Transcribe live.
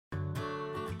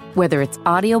Whether it's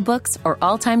audiobooks or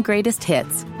all-time greatest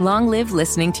hits, long live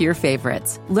listening to your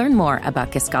favorites. Learn more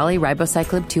about Kisqali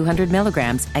Ribociclib 200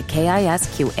 milligrams at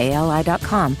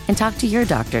KISQALI.com and talk to your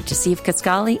doctor to see if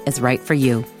Kisqali is right for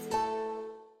you.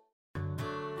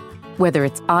 Whether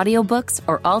it's audiobooks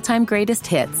or all-time greatest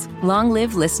hits, long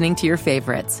live listening to your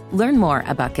favorites. Learn more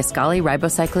about Kisqali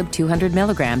Ribociclib 200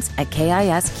 milligrams at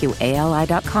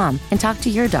KISQALI.com and talk to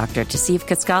your doctor to see if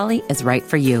Kisqali is right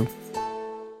for you.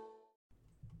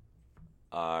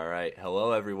 All right,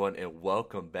 hello everyone, and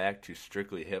welcome back to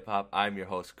Strictly Hip Hop. I'm your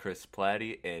host Chris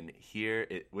Platty, and here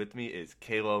with me is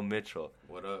Calo Mitchell.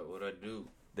 What up? What I do?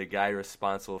 The guy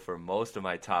responsible for most of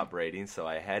my top ratings, so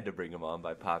I had to bring him on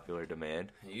by popular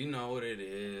demand. You know what it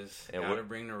is. And gotta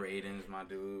bring the ratings, my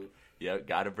dude. Yep,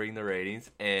 gotta bring the ratings,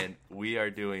 and we are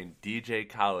doing DJ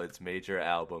Khaled's major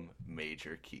album,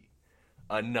 Major Key.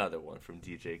 Another one from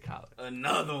DJ Khaled.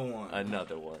 Another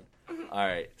one. All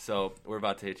right, so we're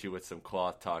about to hit you with some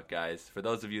cloth talk, guys. For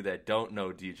those of you that don't know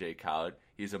DJ Khaled,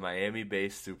 he's a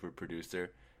Miami-based super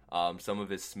producer. Some of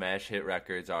his smash hit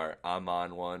records are I'm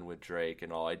On One with Drake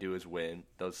and All I Do Is Win.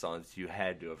 Those songs you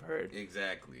had to have heard.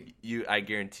 Exactly. I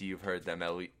guarantee you've heard them,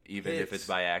 even hits. if it's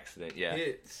by accident. Yeah,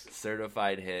 hits.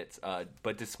 Certified hits.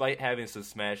 But despite having some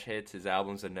smash hits, his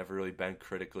albums have never really been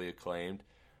critically acclaimed.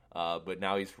 But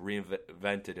now he's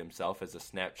reinvented himself as a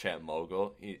Snapchat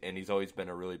mogul, and he's always been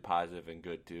a really positive and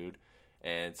good dude.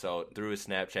 And so through his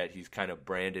Snapchat, he's kind of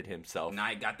branded himself. Now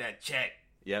he got that check.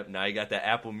 Yep, now he got that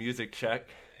Apple Music check.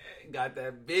 Got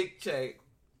that big check.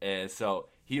 And so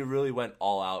he really went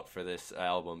all out for this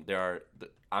album.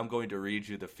 I'm going to read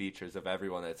you the features of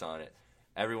everyone that's on it.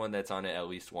 Everyone that's on it at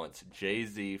least once.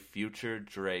 Jay-Z, Future,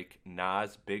 Drake,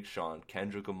 Nas, Big Sean,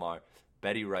 Kendrick Lamar,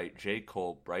 Betty Wright, J.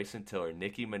 Cole, Bryson Tiller,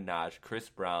 Nicki Minaj, Chris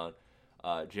Brown,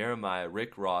 Jeremiah,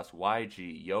 Rick Ross,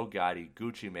 YG, Yo Gotti,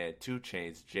 Gucci Mane, 2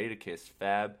 Chainz, Jadakiss,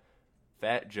 Fab,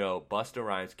 Fat Joe, Busta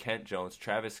Rhymes, Kent Jones,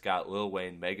 Travis Scott, Lil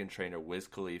Wayne, Meghan Trainor, Wiz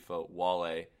Khalifa,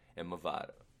 Wale, and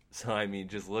Mavado. So, I mean,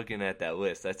 just looking at that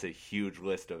list, that's a huge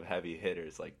list of heavy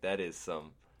hitters. Like, that is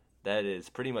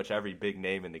pretty much every big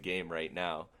name in the game right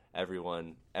now.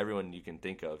 Everyone you can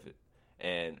think of.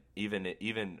 And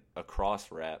even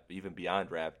across rap, even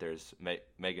beyond rap, there's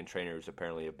Meghan Trainor is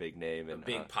apparently a big name. And a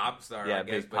big pop star, yeah, I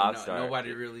guess. Big pop star.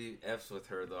 Nobody really F's with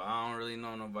her, though. I don't really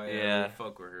know nobody that really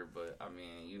fuck with her, but, I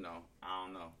mean, I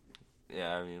don't know.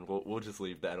 Yeah, I mean, we'll just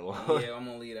leave that alone. Yeah, I'm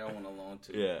going to leave that one alone,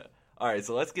 too. Yeah. All right,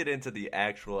 so let's get into the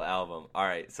actual album. All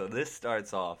right, so this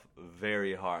starts off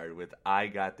very hard with I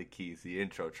Got the Keys, the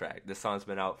intro track. This song's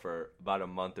been out for about a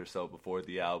month or so before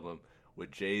the album with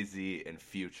Jay-Z and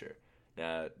Future.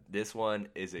 Now, this one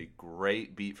is a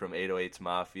great beat from 808's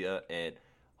Mafia, and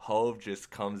Hove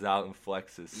just comes out and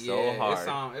flexes so hard.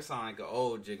 It sound like an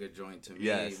old Jigga joint to me,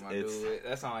 my dude.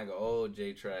 That sound like an old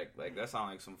J track. Like, that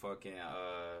sound like some fucking,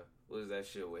 what is that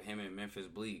shit with him and Memphis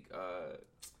Bleak?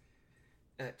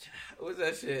 What's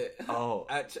that shit? Oh.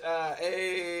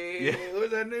 Hey,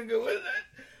 what's that nigga? What's that?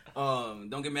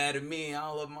 Don't get mad at me. I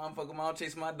don't love my motherfucker. I'll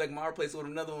chase my duck. My replace with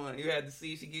another one. You had to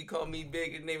see. She called me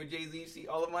big. His name is Jay-Z. She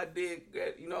all of my dick.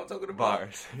 You know what I'm talking about?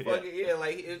 Bars. Yeah,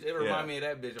 like it remind me of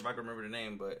that bitch if I can remember the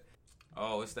name. But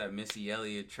it's that Missy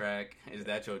Elliott track. Is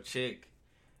That Your Chick?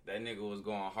 That nigga was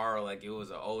going hard like it was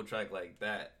an old track like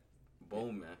that.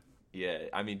 Boom, man. Yeah,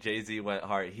 I mean, Jay-Z went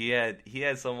hard. He had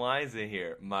some lines in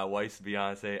here. My wife's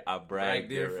Beyonce, I brag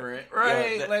different.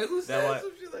 Right, yeah, like who said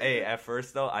some shit like that? At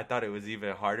first, though, I thought it was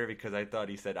even harder because I thought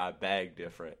he said, I bag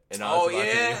different. And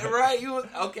right.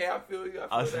 Okay, I feel you.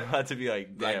 I was about to be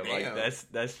like, damn.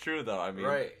 That's true, though. I mean.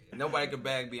 Right. Nobody can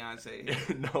bag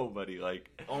Beyonce. Nobody, like.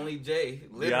 Only Jay,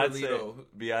 literally, though.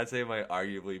 Beyonce might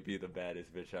arguably be the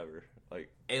baddest bitch ever. Like.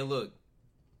 Hey, look.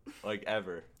 Like,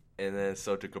 ever. And then,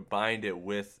 so to combine it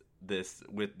with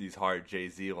these hard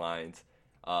Jay-Z lines,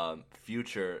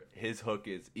 Future, his hook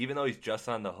is, even though he's just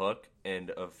on the hook and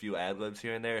a few ad-libs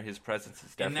here and there, his presence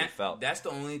is definitely felt. That's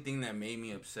the only thing that made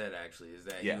me upset, actually, is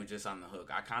that he was just on the hook.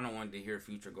 I kind of wanted to hear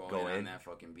Future go in on that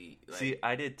fucking beat. Like, see,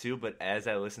 I did too, but as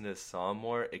I listened to the song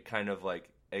more, it kind of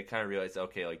realized,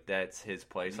 okay, like, that's his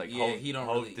place. Like,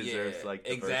 Hope deserves, like,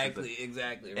 the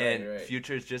exactly. Right, and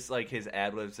Future's just, like, his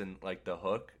ad-libs and, like, the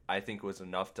hook, I think was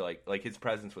enough to, like his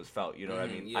presence was felt, you know what I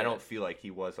mean? Yeah. I don't feel like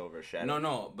he was overshadowed.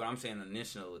 No, but I'm saying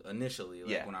initially,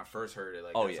 like, when I first heard it,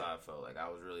 like, that's how I felt. Like, I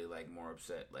was really, like, more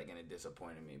upset, like, and it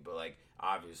disappointed me. But, like,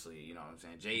 obviously, you know what I'm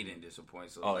saying? Jay didn't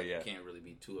disappoint, so, you can't really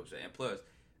be too upset. And plus,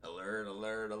 alert.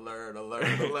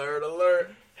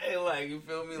 Hey, like, you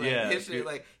feel me? Like, his shit,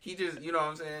 like, he just, you know what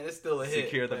I'm saying? It's still a hit.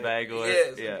 Secure the bag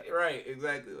alert. Yeah, right,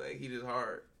 exactly. Like, he just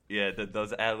hard. Yeah,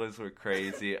 those ad-libs were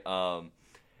crazy.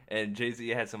 And Jay-Z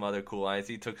had some other cool lines.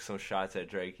 He took some shots at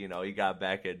Drake. You know, he got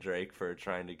back at Drake for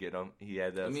trying to get him. He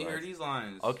had those Let me lines. hear these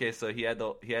lines. Okay, so he had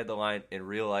the line, in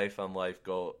real life I'm like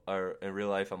Hove.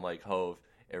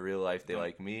 In real life they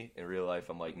like me. In real life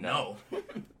I'm like no.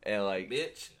 And like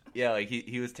bitch. Yeah, like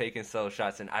he was taking solo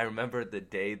shots, and I remember the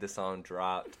day the song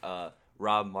dropped.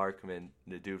 Rob Markman,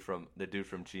 the dude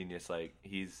from Genius, like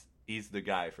he's the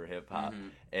guy for hip hop,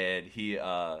 and he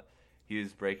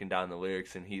was breaking down the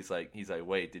lyrics, and he's like,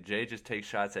 wait, did Jay just take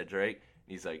shots at Drake?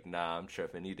 And he's like, nah, I'm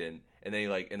tripping, he didn't. And they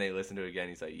listen to it again.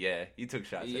 He's like, yeah, he took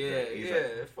shots at Drake. He's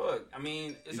like, fuck. I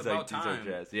mean, it's about time.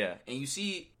 Jazz, yeah. And you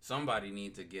see, somebody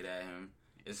need to get at him.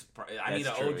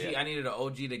 I needed an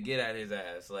OG to get at his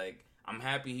ass. Like, I'm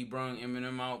happy he brung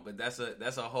Eminem out, but that's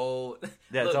a whole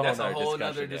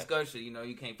nother discussion. You know,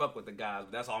 you can't fuck with the guys.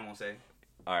 But that's all I'm gonna say.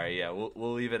 All right, yeah,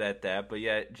 we'll leave it at that. But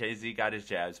yeah, Jay-Z got his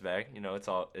jabs back. You know, it's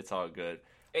all good.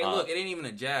 Hey, look, it ain't even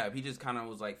a jab. He just kind of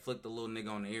was like flicked the little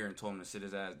nigga on the ear and told him to sit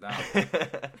his ass down.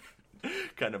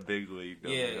 Kind of big league. Though,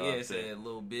 yeah, it said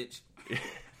little bitch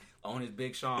on his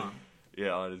Big Sean.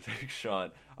 Yeah, on his Big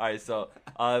Sean. All right, so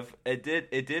it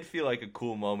did feel like a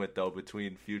cool moment though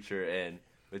between Future and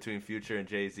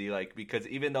Jay-Z, like, because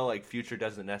even though like Future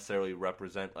doesn't necessarily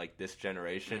represent like this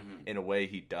generation, in a way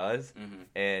he does,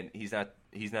 and he's not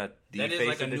the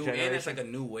face of the generation. And it's like a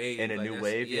new wave. And a new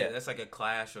wave, yeah. That's like a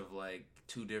clash of like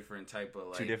two different type of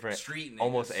like two different street niggas.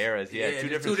 almost eras, yeah. Two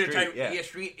different street,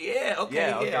 street, okay,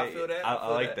 I feel that. I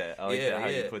like that. I like that how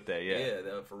you put that,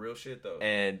 that for real shit though.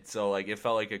 And so like it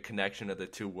felt like a connection of the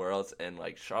two worlds, and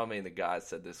like Charlamagne the God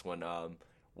said this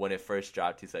when it first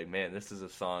dropped. He's like, man, this is a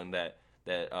song that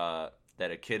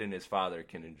a kid and his father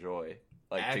can enjoy,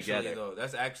 like, actually, together. Though,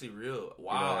 that's actually real.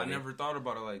 Wow, you know I never thought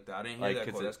about it like that. I didn't hear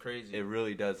that quote. That's crazy. It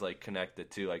really does like connect the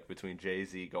two, like between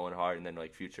Jay-Z going hard and then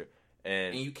like Future.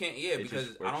 And you can't,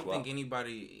 because I don't think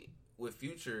anybody with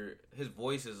Future, his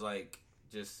voice is like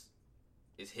just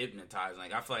it's hypnotizing.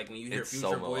 Like, I feel like when you hear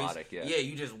Future voice, melodic,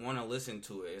 you just want to listen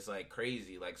to it. It's like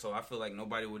crazy. Like, so I feel like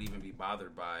nobody would even be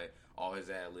bothered by all his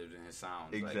ad libs and his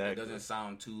sounds. Exactly. Like, it doesn't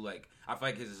sound too like. I feel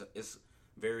like it's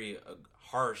very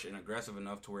harsh and aggressive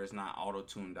enough to where it's not auto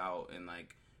tuned out and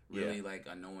like really like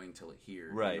annoying to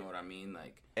hear. Right. You know what I mean?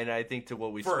 Like, and I think to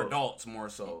what we for adults more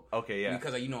so. Okay, yeah.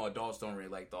 Because adults don't really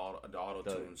like the auto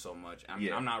tune so much. I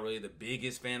mean, I'm not really the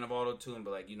biggest fan of auto tune,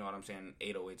 but like, you know what I'm saying?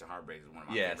 808s and Heartbreaks is one of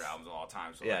my favorite albums of all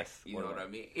time. So like, you know what I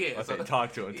mean? Yeah. Okay, so,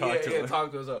 talk to him. Talk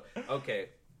to him. So, okay.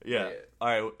 Yeah. All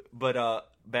right, but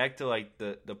back to like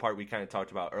the part we kind of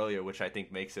talked about earlier, which I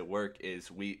think makes it work,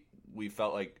 is we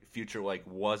felt like Future like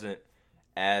wasn't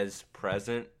as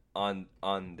present on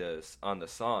the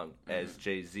song as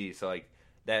Jay-Z. So like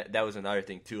that was another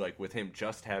thing too, like with him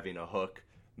just having a hook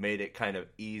made it kind of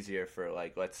easier for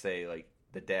like, let's say, like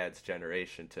the dad's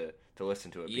generation to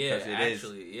listen to it, because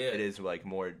it is like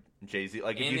more Jay-Z.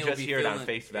 Like, if you just hear it on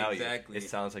face value, it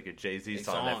sounds like a Jay-Z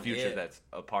song that Future that's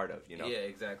a part of, you know. Yeah,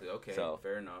 exactly. Okay, so,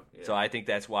 fair enough. Yeah. So I think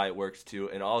that's why it works too.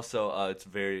 And also, it's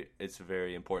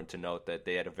very important to note that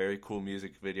they had a very cool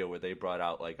music video where they brought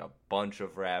out like a bunch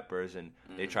of rappers, and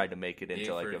they tried to make it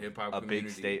into like a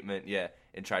big statement,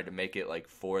 and tried to make it like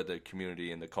for the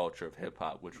community and the culture of hip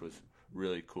hop, which was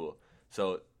really cool.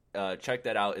 So check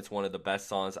that out. It's one of the best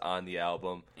songs on the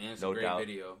album, and it's a great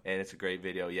video. And it's a great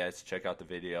video. Yes, check out the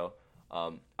video.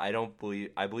 I believe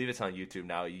it's on YouTube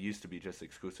now. It used to be just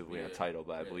exclusively on Tidal,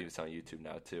 but I believe it's on YouTube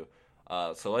now too.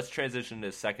 So let's transition to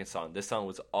the second song. This song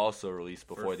was also released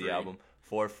before the album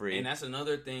for free. And that's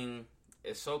another thing.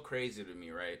 It's so crazy to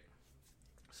me, right?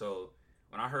 So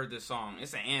when I heard this song,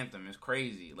 it's an anthem. It's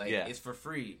crazy. Like, it's for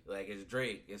free. Like, it's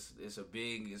Drake. It's a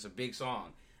big song,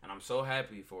 and I'm so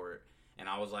happy for it. And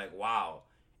I was like, wow.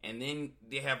 And then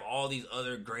they have all these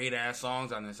other great ass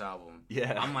songs on this album.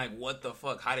 Yeah. I'm like, what the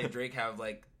fuck? How did Drake have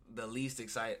like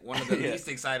one of the least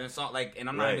exciting songs? Like, and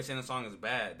I'm not even saying the song is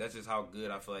bad. That's just how good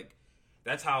I feel like.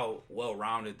 That's how well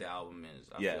rounded the album is.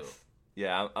 I feel.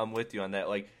 Yeah, I'm with you on that.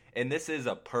 Like, and this is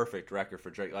a perfect record for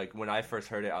Drake. Like, when I first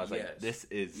heard it, I was like, this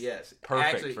is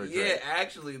perfect for Drake. Yeah,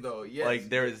 actually though, yes. Like,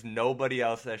 there is nobody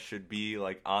else that should be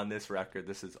like on this record.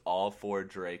 This is all for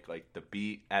Drake. Like, the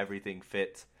beat, everything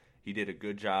fits. He did a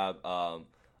good job.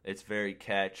 It's very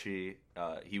catchy.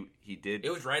 He did.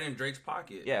 It was right in Drake's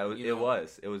pocket. Yeah, it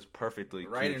was. It was perfectly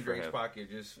right in Drake's pocket.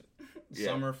 Just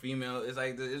summer female. It's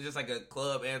just like a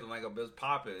club anthem. Like, it was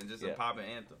popping. It's just a popping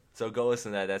anthem. So go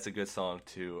listen to that. That's a good song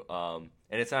too.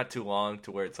 And it's not too long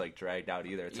to where it's like dragged out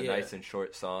either. It's a nice and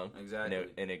short song. Exactly.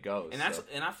 And it goes. And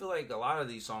and I feel like a lot of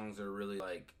these songs are really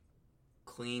like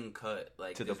clean cut,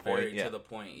 like to the point. To the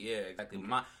point. Yeah, exactly.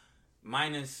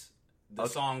 Minus the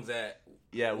songs that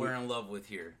we're in love with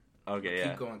here. Okay, yeah.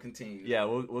 Keep going, continue. Yeah,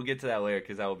 we'll get to that later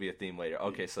because that will be a theme later.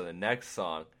 Okay, so the next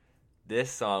song,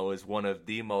 this song was one of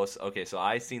the most. Okay, so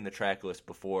I seen the track list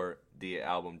before the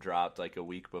album dropped, like a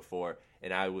week before,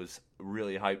 and I was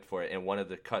really hyped for it. And one of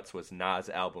the cuts was Nas'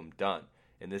 album Done,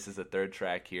 and this is the third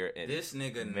track here. And this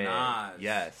nigga man, Nas,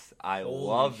 yes, I holy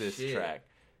love this shit. track.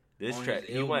 This On track,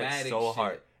 his he went Illmatic so shit.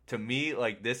 hard. To me,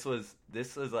 like this was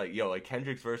like like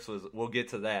Kendrick's verse was. We'll get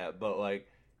to that, but like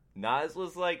Nas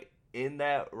was like in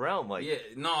that realm, like yeah,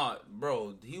 nah,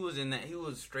 bro, he was in that. He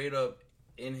was straight up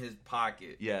in his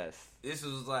pocket. yes, This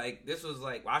was like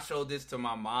I showed this to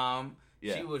my mom.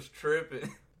 Yeah. She was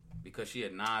tripping because she a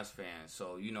Nas fan,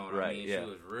 so you know what I Right, mean. yeah. She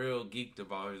was real geeked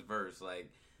about his verse, like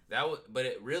that was. But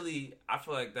it really, I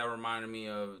feel like that reminded me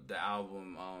of the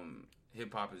album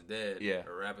Hip Hop Is Dead, Yeah.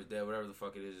 or Rap Is Dead, whatever the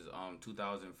fuck it is.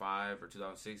 2005 or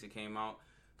 2006 it came out.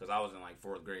 Because I was in like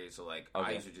 4th grade, so like I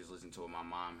Okay. used to just listen to what my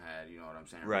mom had, you know what I'm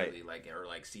saying? Right. Really, like, or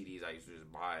like CDs I used to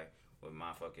just buy with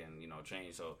my fucking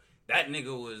change. So that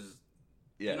nigga was,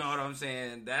 yes. you know what I'm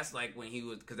saying? That's like when he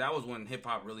was, because that was when hip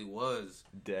hop really was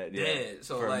dead. dead.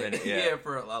 So for like, a minute, yeah.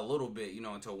 for a little bit,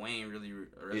 until Wayne really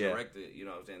resurrected. You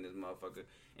know what I'm saying? This motherfucker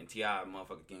and T.I.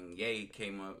 motherfucker King Ye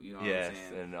came up. You know what Yes, I'm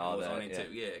saying? and all it was that, on their yeah. tip.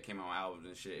 Yeah, it came out on albums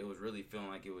and shit. It was really feeling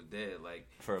like it was dead. Like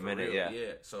For a minute, real. yeah.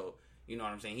 Yeah. So. You know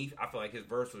what I'm saying? I feel like his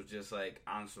verse was just like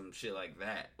on some shit like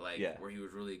that, like Yeah. where he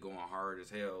was really going hard as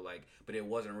hell, like. But it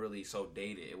wasn't really so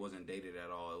dated. It wasn't dated at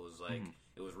all. It was like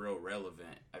it was real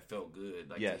relevant. I felt good,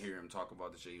 like Yes. to hear him talk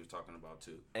about the shit he was talking about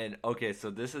too. And okay,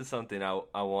 so this is something I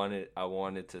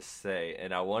wanted to say,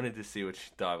 and I wanted to see what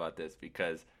you thought about this,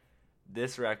 because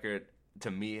this record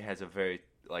to me has a very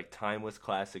like timeless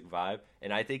classic vibe,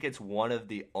 and I think it's one of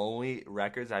the only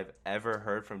records I've ever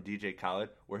heard from DJ Khaled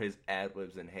where his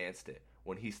ad-libs enhanced it.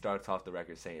 When he starts off the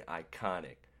record saying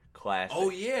iconic, classic, Oh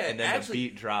yeah, and then actually, the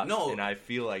beat drops, no, and I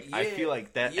feel like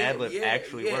that yeah, ad-lib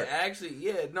actually worked. Actually,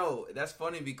 yeah, no, that's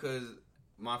funny because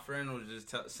my friend was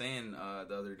just saying the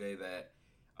other day that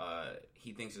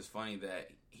he thinks it's funny that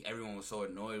everyone was so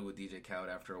annoyed with DJ Khaled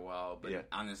after a while, but Yeah.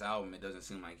 on this album, it doesn't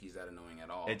seem like he's that annoying at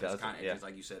all. It doesn't, yeah. Just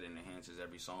like you said, it enhances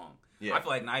every song. Yeah. I feel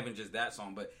like not even just that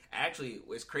song, but actually,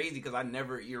 it's crazy because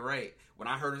you're right. When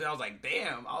I heard it, I was like,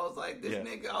 damn. I was like, this Yeah.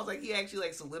 nigga, I was like, he actually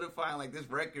like solidifying like this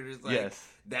record is like Yes.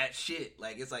 that shit.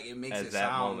 Like, it's like, it makes At it that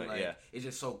sound moment, like, yeah. it's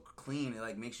just so clean. It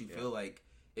like makes you feel like,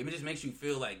 it just makes you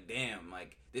feel like, damn,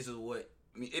 like, this is what,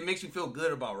 it makes you feel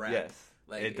good about rap. Yes,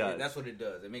 Like, it does. That's what it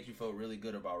does. It makes you feel really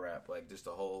good about rap. Like, just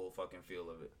the whole fucking feel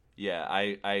of it. Yeah,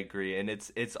 I agree, and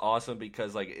it's awesome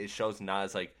because like it shows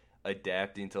Nas like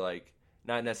adapting to like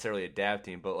not necessarily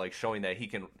adapting, but like showing that he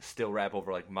can still rap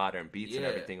over like modern beats and Yeah.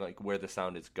 everything, like where the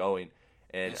sound is going,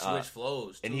 And switch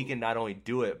flows, too. and he can not only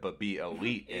do it but be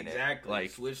elite in it, Exactly. like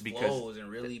Switch because flows and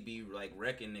really be like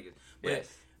wrecking niggas. But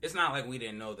Yes. it's not like we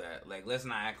didn't know that. Like, let's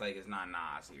not act like it's not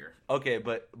Nas here. okay,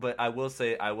 but I will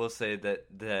say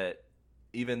that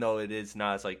even though it is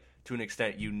Nas, like to an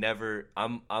extent, you never.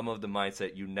 I'm of the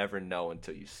mindset you never know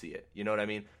until you see it. You know what I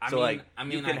mean?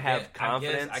 You can have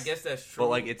confidence. I guess that's true. But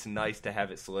like it's nice to have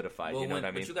it solidified. Well, you know what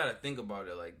I mean? But you got to think about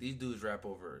it. Like, these dudes rap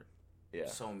over Yeah.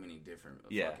 so many different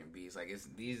Yeah. fucking beats. Like,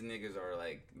 these niggas are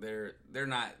like they're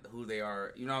not who they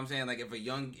are. You know what I'm saying? Like, if They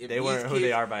these weren't who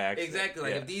they are by accident. Exactly.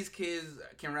 Like, Yeah. if these kids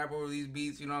can rap over these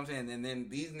beats, you know what I'm saying? And then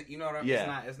these, you know what I'm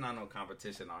Yeah. It's not no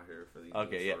competition out here for these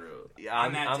Okay, dudes, yeah. for real. Yeah, On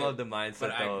I'm that tip. of the mindset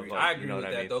But I though. agree. Of, like, I agree you know with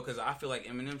what that I mean? though, because I feel like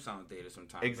Eminem sounds dated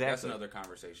sometimes. But Exactly. that's another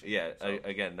conversation. Yeah, So,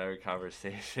 again, another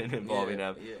conversation involving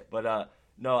them. yeah. But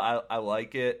no, I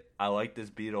like it. I like this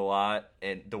beat a lot,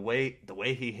 and the way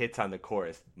he hits on the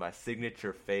chorus, my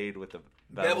signature fade with the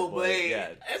Bevel blade. Yeah,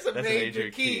 That's a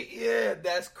major key. Yeah,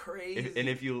 that's crazy.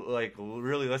 If you like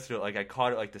really listen to it, like I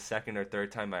caught it like the second or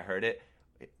third time I heard it,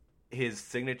 his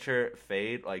signature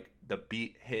fade, like the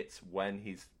beat hits when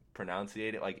he's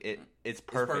pronunciating, like it's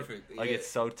perfect. perfect, Like yeah. it's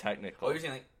so technical. Oh, you're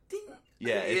saying like, ding.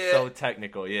 Yeah, it's so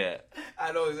technical. Yeah.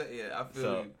 I know exactly. Yeah, I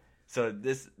feel you. So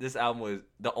this album was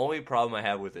the only problem I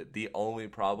had with it. The only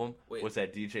problem was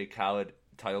that DJ Khaled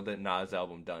titled it Nas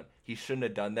album Done. He shouldn't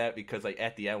have done that because like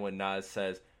at the end when Nas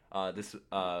says I'm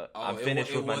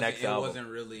finished with my next album. It wasn't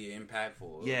really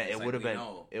impactful. Yeah, it would have been.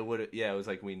 It would. Yeah, it was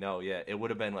like we know. Yeah, it would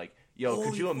have been like, yo,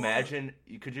 could you imagine?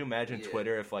 Could you imagine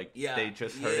Twitter if like they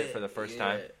just heard it for the first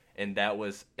time and that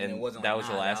was it wasn't that like, was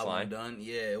the last line done?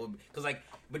 Yeah, it would because like.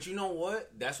 But you know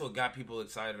what? That's what got people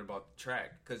excited about the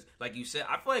track. Because, like you said,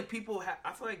 I feel like people.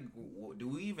 I feel like, do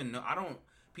we even know? I don't.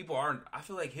 People aren't. I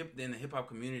feel like in the hip hop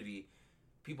community,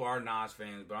 people are Nas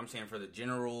fans. But I'm saying for the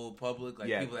general public, like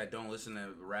people that don't listen to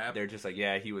rap, they're just like,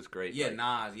 yeah, he was great. Yeah, like,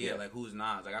 Nas. Yeah, like who's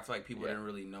Nas? Like I feel like people didn't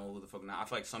really know who the fuck Nas. I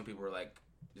feel like some people were like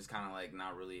just kind of like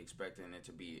not really expecting it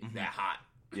to be that hot.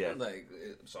 Yeah. Like,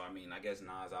 so I mean, I guess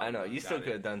Nas. I know you still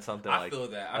could have done something I feel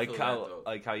that. I feel how that,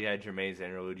 like how you had Jermaine's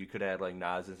interlude. You could have had like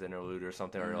Nas's interlude or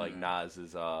something, or like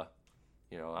Nas's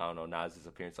you know, I don't know, Nas's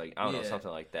appearance, like I don't know,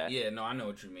 something like that. Yeah, no, I know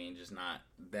what you mean. Just not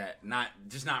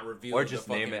reveal. Or just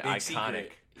name it iconic.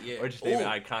 Secret. Yeah. Or just name it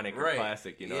iconic or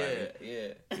classic. You know what I mean?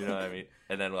 Yeah. You know what I mean?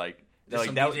 And then like. Just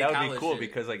Like that would be cool shit.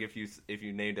 Because like if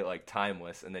you named it like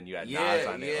Timeless and then you had Nas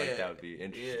on it, like that would be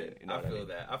interesting. Yeah, you know I feel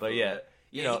that. But yeah,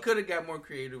 you know, he could have got more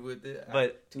creative with it.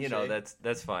 But you know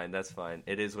that's fine. That's fine.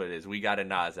 It is what it is. We got a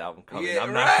Nas album coming. Yeah,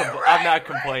 I'm not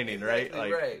complaining,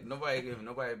 exactly, right? Like,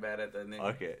 Nobody bad at that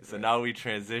nigga. Okay, so now we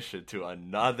transition to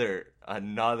another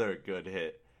good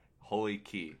hit, Holy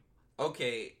Key.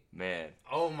 Okay, man.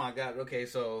 Oh my God. Okay,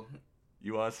 so.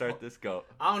 You want to start this? Go.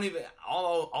 I don't even.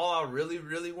 All I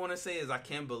really want to say is I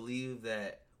can't believe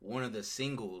that one of the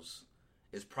singles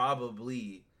is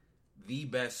probably the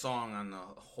best song on the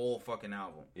whole fucking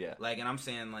album. Yeah. Like, and I'm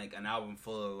saying like an album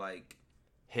full of like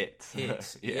hits.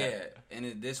 yeah.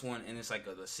 And this one, and it's like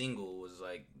the single was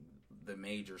like the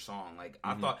major song. Like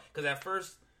I thought, because at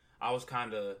first I was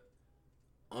kind of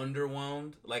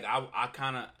underwhelmed. Like I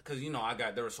kind of, because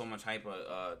there was so much hype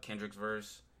of Kendrick's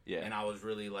verse. Yeah. And I was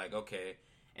really like, okay.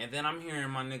 And then I'm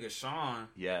hearing my nigga Sean.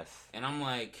 Yes. And I'm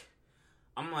like,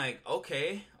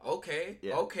 okay.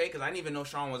 Yeah. Okay. Because I didn't even know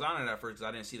Sean was on it at first because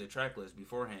I didn't see the track list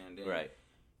beforehand. And right.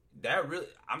 That really,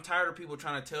 I'm tired of people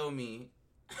trying to tell me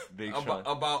Big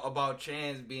about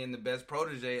Chance being the best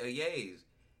protege of Ye's.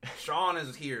 Sean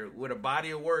is here with a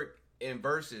body of work and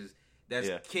verses that's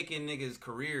kicking niggas'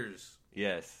 careers.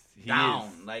 Yes. He down,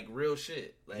 is, like real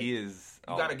shit. Like, he is.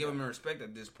 You gotta give him respect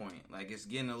at this point. Like, it's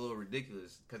getting a little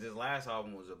ridiculous because his last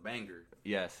album was a banger.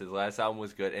 Yes, his last album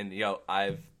was good, and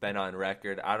I've been on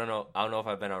record. I don't know if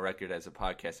I've been on record as a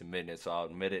podcast admitting it, so I'll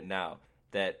admit it now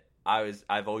that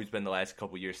I've always been the last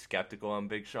couple years skeptical on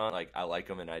Big Sean. Like, I like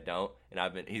him and I don't,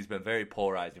 and he's been very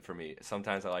polarizing for me.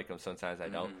 Sometimes I like him, sometimes I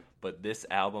don't. But this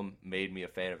album made me a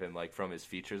fan of him, like from his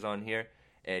features on here,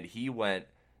 and he went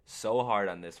so hard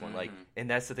on this one, like, and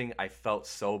that's the thing. I felt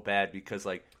so bad because,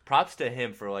 like, props to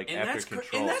him for like after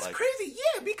Control, and that's like, crazy,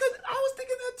 yeah. Because I was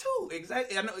thinking that too.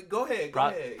 Exactly. I know. Go ahead.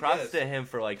 Props to him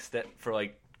for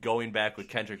like going back with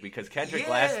Kendrick because Kendrick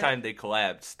last time they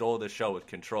collabed stole the show with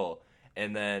Control,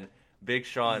 and then Big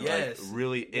Sean like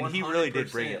really, and 100%. He really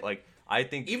did bring it. Like, I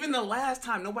think even the last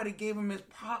time nobody gave him his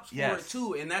props for it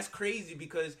too, and that's crazy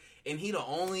because he the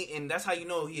only, and that's how you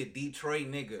know he a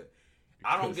Detroit nigga.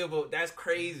 I don't give a. That's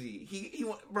crazy. He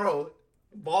bro,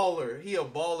 baller. He a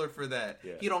baller for that.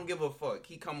 Yeah. He don't give a fuck.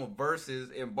 He come with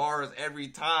verses and bars every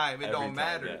time. It don't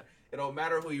matter. Yeah. It don't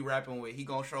matter who you rapping with. He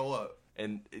gonna show up.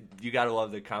 And you gotta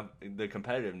love the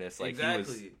competitiveness. Like,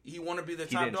 exactly. He want to be the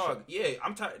top dog. Yeah,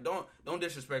 I'm tired. Don't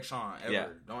disrespect Sean ever. Yeah.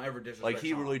 Don't ever disrespect. Like, he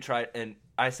Sean. really tried. And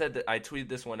I said that I tweeted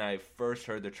this when I first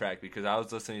heard the track because I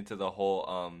was listening to the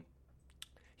whole.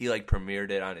 He like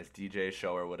premiered it on his DJ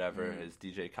show or whatever, his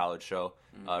DJ Calo show,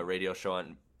 radio show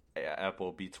on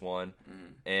Apple Beats One,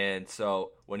 and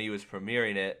so when he was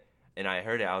premiering it, and I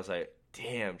heard it, I was like,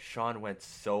 "Damn, Sean went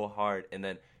so hard." And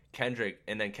then Kendrick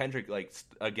like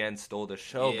again stole the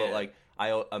show, but like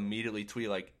I immediately tweeted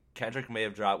like, Kendrick may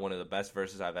have dropped one of the best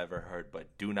verses I've ever heard, but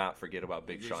do not forget about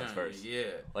Big Sean's verse. Yeah,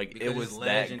 like because it was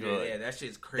that good. Yeah, that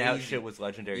shit's crazy. That shit was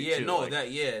legendary. Yeah, too. no, like,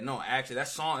 actually, that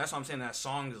song. That's what I'm saying. That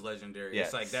song is legendary.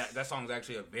 Yes. It's like that song's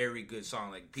actually a very good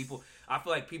song. Like I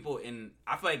feel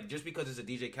like just because it's a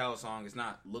DJ Khaled song, it's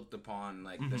not looked upon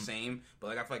like the same. But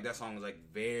like I feel like that song is like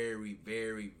very,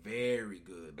 very, very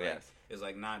good. Like, yes, it's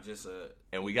like not just a.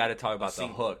 And we got to talk about the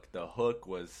hook. The hook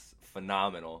was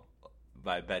phenomenal.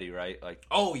 By Betty, right? Like,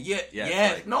 oh yeah,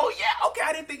 like, no, yeah, okay.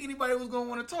 I didn't think anybody was gonna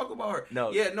want to talk about her.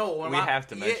 No, yeah, no. We have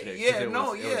to mention it. Yeah, it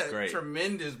was great.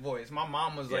 Tremendous voice. My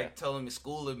mom was like telling me,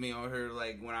 schooling me on her,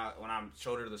 like when I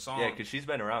showed her the song. Yeah, because she's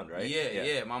been around, right?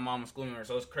 Yeah. My mom was schooling her,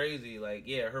 so it's crazy. Like,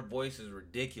 her voice is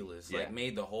ridiculous. Like,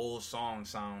 made the whole song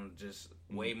sound just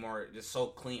way more, just so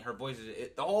clean. Her voice is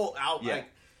the whole album,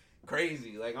 like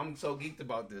crazy. Like, I'm so geeked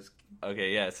about this.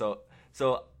 Okay, yeah. So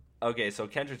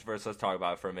Kendrick's verse, let's talk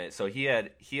about it for a minute. So he had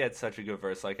such a good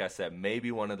verse, like I said,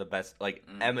 maybe one of the best, like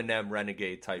Eminem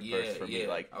Renegade type verse for me.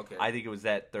 Like, I think it was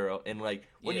that thorough. And like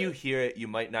when you hear it, you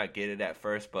might not get it at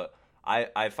first, but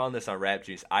I found this on Rap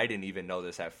Genius. I didn't even know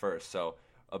this at first. So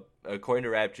according to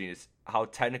Rap Genius, how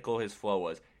technical his flow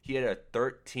was, he had a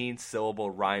 13-syllable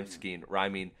rhyme scheme,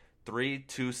 rhyming 3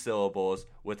 2-syllables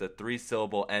with a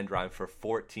 3-syllable end rhyme for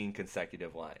 14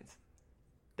 consecutive lines.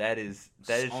 That is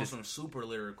on just some super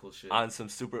lyrical shit. On some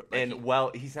super,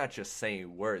 like he's not just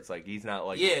saying words. Like, he's not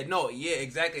like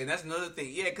exactly. And that's another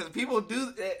thing. Yeah, because people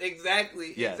do that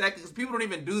exactly. Because people don't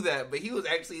even do that. But he was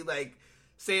actually like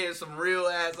saying some real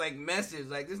ass like message.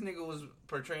 Like this nigga was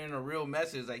portraying a real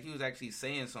message. Like he was actually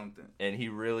saying something. And he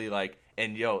really like,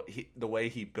 and the way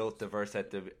he built the verse at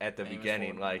the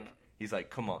beginning, like he's like,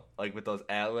 come on, like with those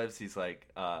ad-libs, he's like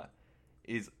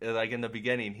in the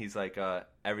beginning, he's like,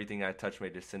 everything I touch may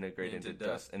disintegrate into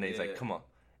dust, and then he's like, come on.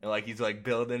 And like he's like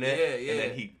building it, and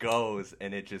then he goes,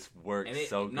 and it just works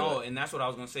so good. No, and that's what I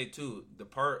was gonna say too. The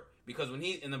part because when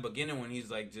he in the beginning when he's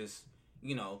like just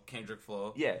Kendrick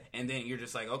flow, and then you're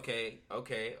just like okay,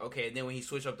 and then when he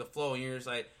switched up the flow, and you're just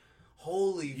like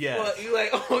holy fuck, you like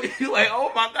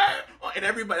oh my god, and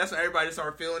that's when everybody just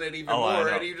started feeling it even more,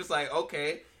 and you're just like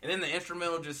okay, and then the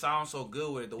instrumental just sounds so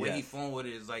good with it. The way he flowing with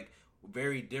it is like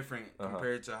very different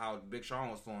compared to how Big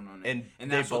Sean was flowing on it,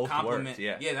 and that's what complement.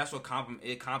 That's what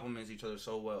it complements each other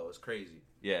so well. It's crazy.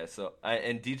 Yeah. So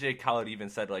and DJ Khaled even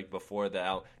said like before the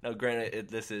album. Now, granted,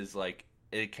 this is like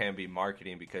it can be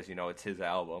marketing because it's his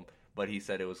album, but he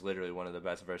said it was literally one of the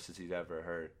best verses he's ever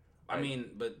heard. Right? And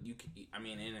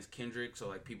it's Kendrick, so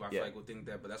like people I feel like would think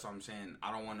that, but that's what I'm saying.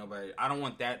 I don't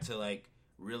want that to like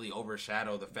really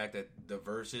overshadow the fact that the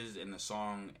verses and the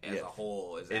song as a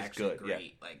whole is actually good.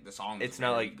 Great. Like the song it's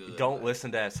not like good, don't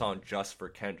listen to that song just for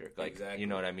Kendrick. Like you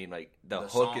know what I mean? Like the hook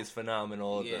song is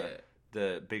phenomenal.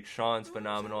 The Big Sean's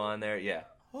phenomenal on there. Yeah.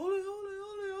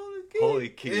 Holy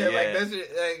key. Yeah, like that's just,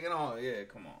 like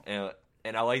come on.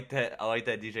 And I like that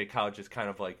DJ Khaled just kind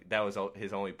of like that was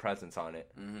his only presence on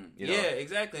it. Mm-hmm. Yeah,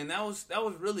 exactly, and that was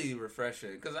really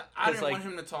refreshing because I didn't want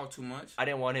him to talk too much. I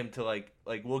didn't want him to like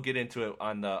we'll get into it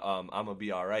on the I'm gonna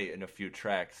be alright in a few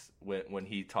tracks when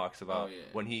he talks about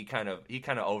when he kind of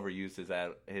overused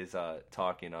his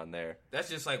talking on there. That's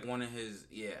just like one of his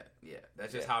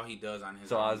That's just how he does on his.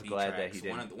 So I was glad tracks. that he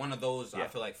did one of those. I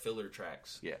feel like filler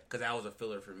tracks. Yeah, because that was a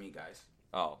filler for me, guys.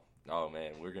 Oh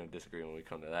man, we're gonna disagree when we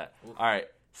come to that. Oof. All right,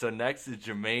 so next is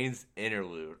Jermaine's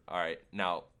interlude. All right,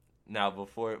 now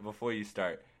before you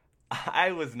start,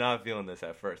 I was not feeling this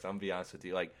at first. I'm gonna be honest with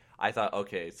you. Like I thought,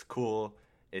 okay, it's cool.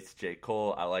 It's J.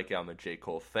 Cole. I like it. I'm a J.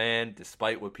 Cole fan,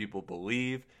 despite what people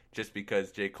believe. Just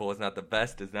because J. Cole is not the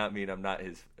best does not mean I'm not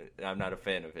a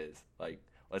fan of his. Like,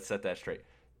 let's set that straight.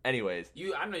 Anyways,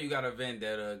 I know you got a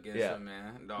vendetta against him,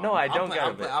 man. No, I don't got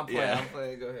a vendetta. I'm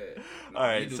playing. Go ahead. All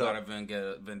right, you do got a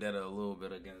vendetta a little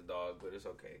bit against Dog, but it's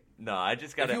okay. No, I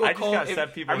just gotta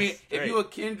set people. If you a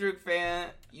Kendrick fan,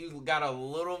 you got a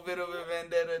little bit of a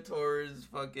vendetta towards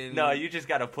fucking. No, you just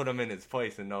gotta put him in his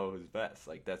place and know who's best.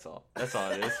 Like that's all. That's all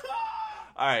it is.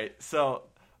 All right, so.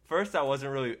 First, I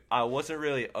wasn't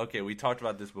really okay. We talked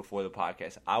about this before the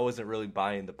podcast. I wasn't really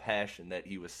buying the passion that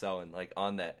he was selling, like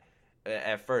on that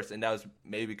at first, and that was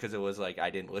maybe because it was like I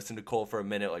didn't listen to Cole for a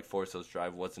minute. Like Forest Hills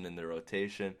Drive wasn't in the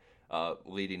rotation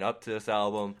leading up to this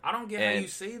album. I don't get how you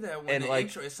say that when the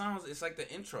intro. It's like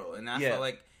the intro, and I feel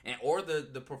like, or the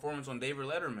performance on David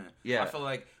Letterman. Yeah, I feel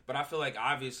like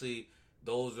obviously.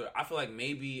 I feel like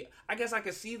maybe, I guess I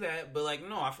could see that, but like,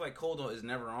 no, I feel like Cole is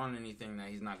never on anything that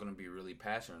he's not going to be really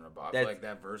passionate about. I feel like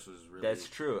that verse was really. That's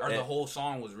true. Or the whole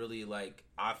song was really like,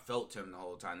 I felt him the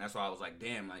whole time. That's why I was like,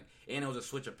 damn, like, and it was a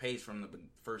switch of pace from the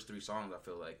first three songs, I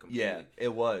feel like. Completely. Yeah,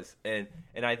 it was. And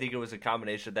I think it was a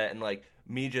combination of that and like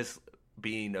me just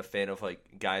being a fan of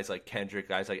like guys like Kendrick,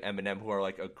 guys like Eminem who are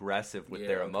like aggressive with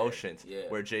their emotions. Yeah.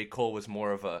 Where J. Cole was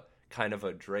more of a kind of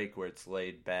a Drake where it's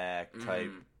laid back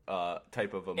type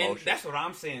of emotion. And that's what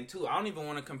I'm saying too. I don't even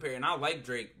want to compare, and I like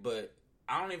Drake, but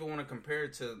I don't even want to compare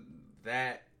it to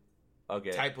that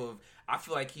type of. I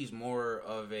feel like he's more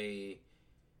of a.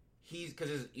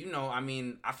 Because I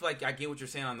mean, I feel like I get what you're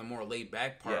saying on the more laid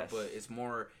back part, but it's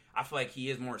more. I feel like he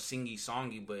is more singy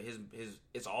songy, but his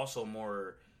it's also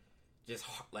more, just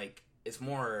like it's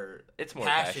more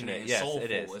passionate and soulful.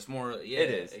 It is. It's more it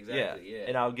is exactly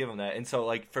and I'll give him that. And so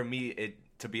like for me, it.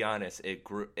 To be honest,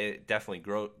 it definitely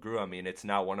grew on me, and it's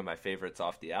not one of my favorites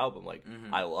off the album. Like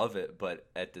I love it, but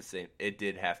at the same, I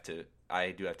do have to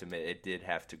admit, it did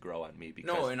have to grow on me.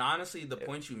 Because and honestly, the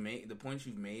points you've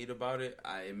made about it,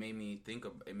 it made me think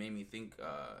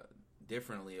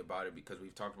differently about it because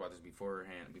we've talked about this before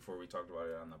we talked about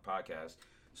it on the podcast.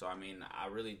 So I mean, I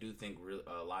really do think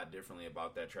a lot differently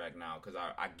about that track now because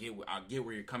I get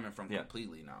where you're coming from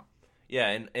completely now.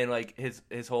 Yeah, and like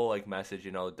his whole like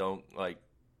message, don't like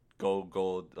go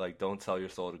gold, like don't sell your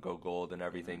soul to go gold and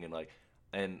everything, and like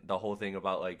and the whole thing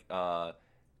about like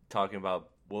talking about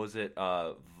what was it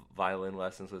violin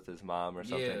lessons with his mom or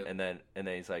something, and then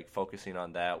he's like focusing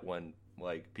on that when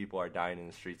like people are dying in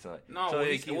the streets and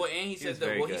like he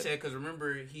said because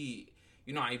remember he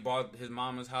you know, how he bought his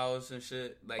mama's house and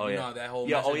shit. Like, Oh, you yeah. know, that whole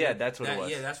Yeah, message. oh, yeah, that's what it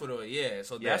was. Yeah, that's what it was. Yeah,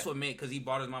 so Yeah. that's what made, because he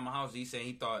bought his mama's house. He said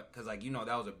he thought, because, like, you know,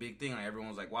 that was a big thing. Like, everyone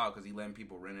was like, wow, because he letting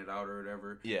people rent it out or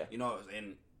whatever. Yeah. You know,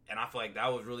 and I feel like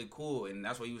that was really cool. And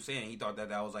that's what he was saying. He thought that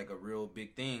was, like, a real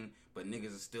big thing. But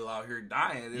niggas are still out here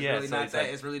dying. It's really so not that.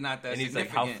 It's really not that. And he's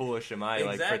significant. like, "How foolish am I?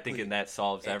 Like for thinking that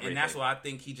solves everything." And that's why I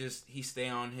think he stay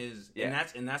on his. Yeah.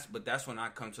 But that's when I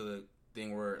come to the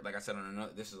thing where, like I said,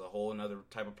 this is a whole another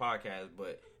type of podcast.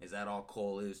 But is that all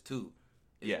Cole is too?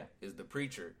 Is the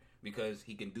preacher, because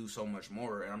he can do so much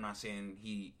more. And I'm not saying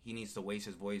he needs to waste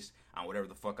his voice on whatever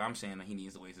the fuck I'm saying that he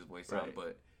needs to waste his voice on,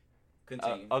 but.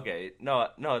 Okay, no,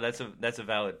 that's a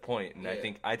valid point, and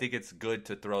I think it's good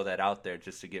to throw that out there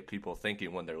just to get people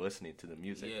thinking when they're listening to the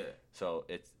music. Yeah. So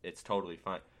it's totally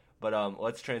fine. But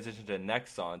let's transition to the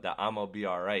next song, the "I'ma Be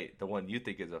Alright," the one you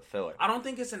think is a filler. I don't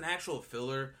think it's an actual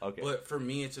filler. Okay. But for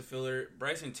me, it's a filler.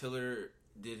 Bryson Tiller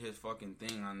did his fucking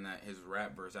thing on his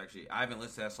rap verse. Actually, I haven't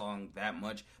listened to that song that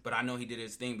much, but I know he did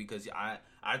his thing because I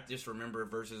just remember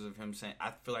verses of him saying.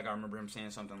 I feel like I remember him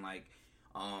saying something like,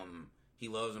 he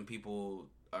loves when people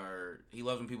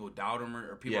doubt him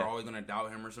or people are always gonna doubt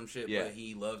him or some shit. But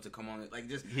he loves to come on like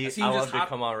just. I love to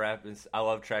come on rap. I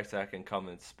love tracks that I can come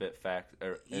and spit facts.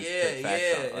 Spit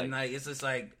facts out, and like it's just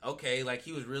like okay, like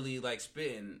he was really like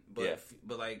spitting, but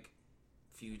like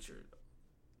Future.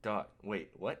 Dog, wait,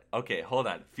 what? Okay, hold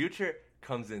on. Future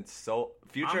comes in so.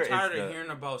 Future. I'm tired of hearing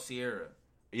about Sierra.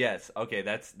 Yes, okay,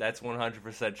 that's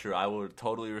 100% true. I will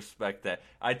totally respect that.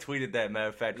 I tweeted that, matter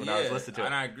of fact, when I was listening to it.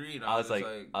 And I agreed. I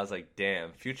was like,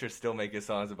 damn, Future's still making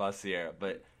songs about Sierra,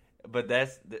 but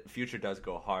Future does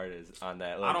go hard on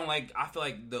that. Like, I feel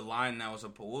like the line that was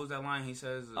what was that line he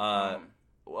says?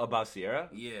 About Sierra?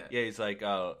 Yeah. Yeah, he's like,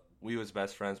 we was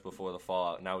best friends before the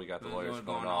fallout. Now we got the lawyers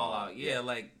going all out. Yeah,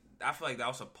 like I feel like that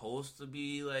was supposed to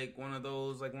be like one of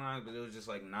those like lines, but it was just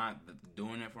like not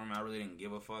doing it for me. I really didn't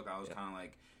give a fuck. I was kind of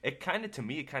like it kind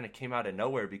of came out of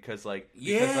nowhere because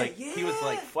he was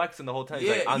like flexing the whole time. He's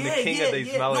like, I'm the king of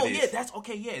these melodies. No, that's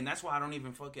okay, and that's why I don't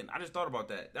even fucking. I just thought about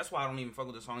that. That's why I don't even fuck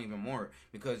with the song even more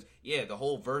because the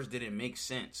whole verse didn't make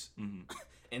sense. Mm-hmm.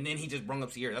 And then he just brung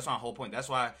up Sierra. That's my whole point. That's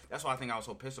why I think I was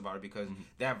so pissed about it because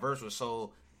that verse was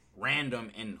so random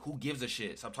and who gives a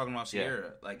shit. Stop talking about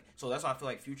Sierra. Like so that's why I feel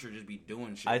like Future just be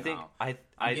doing shit. I'm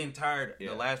getting tired.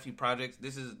 The last few projects.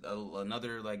 This is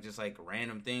another like just like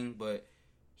random thing, but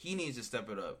he needs to step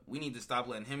it up. We need to stop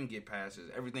letting him get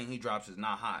passes. Everything he drops is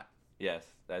not hot. Yes,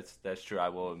 that's true. I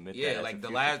will admit that. Yeah, like the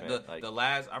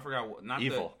last I forgot not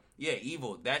Evil.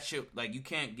 Evil. That shit, like you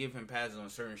can't give him passes on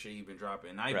certain shit he's been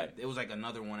dropping. It was like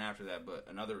another one after that, but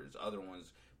other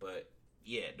ones. But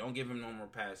yeah, don't give him no more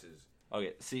passes.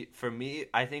 Okay, see, for me,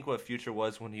 I think what Future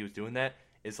was when he was doing that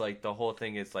is like the whole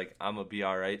thing is like I'ma be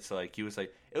alright. So like he was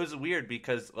like it was weird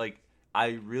because like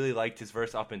I really liked his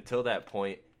verse up until that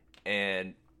point,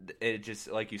 and it just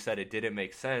like you said it didn't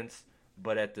make sense.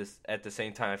 But at the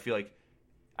same time, I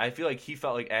feel like he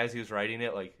felt like as he was writing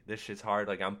it, like this shit's hard.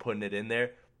 Like I'm putting it in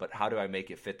there. But how do I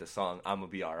make it fit the song? I'm gonna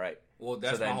be all right. Well,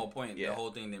 that's my whole point. Yeah. The whole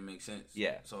thing didn't make sense.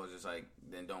 Yeah. So it's just like,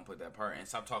 then don't put that part. And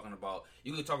stop talking about,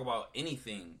 you can talk about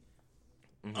anything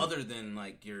other than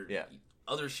like your,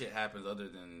 other shit happens other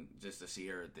than just the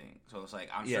Sierra thing. So it's like,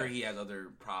 I'm sure he has other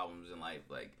problems in life.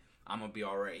 Like, I'm gonna be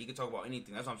all right. He can talk about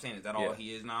anything. That's what I'm saying. Is that all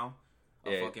he is now?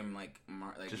 Fucking like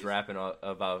just rapping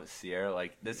about Sierra.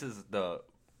 Like, this is the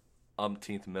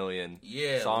umpteenth million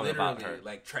song literally, about her,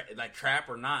 like trap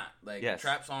or not, like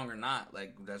trap song or not,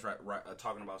 like that's right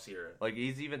talking about Sierra. Like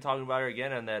he's even talking about her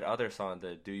again on that other song,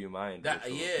 the "Do You Mind?"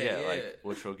 Like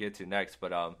which we'll get to next.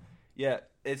 But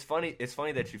it's funny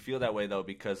that you feel that way though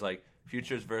because like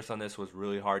Future's verse on this was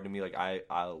really hard to me. Like I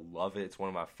love it. It's one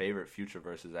of my favorite Future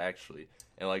verses actually,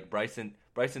 and like Bryson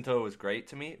Tiller was great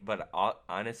to me. But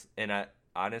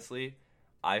honestly,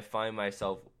 I find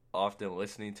myself often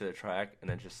listening to the track and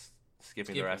then just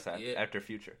skipping the rest after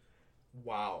Future.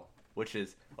 Wow. Which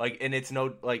is like, and it's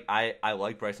no like I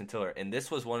like Bryson Tiller, and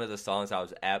this was one of the songs I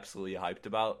was absolutely hyped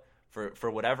about for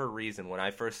whatever reason when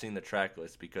I first seen the track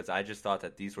list because I just thought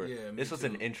that these were this was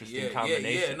an interesting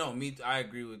combination. I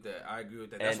agree with that.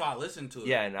 That's why I listened to it.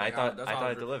 Yeah, and like, I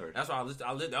thought it delivered. That's why I listened.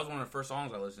 That was one of the first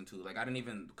songs I listened to. Like I didn't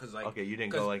even because like you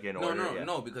didn't go like in order.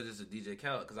 No, because it's a DJ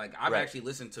Khaled. Because like I've actually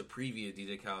listened to previous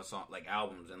DJ Khaled song like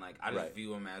albums and like I just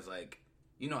view them as like.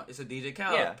 You know, it's a DJ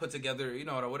Calo put together, you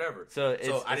know, or whatever. So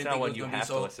I didn't think it was going to be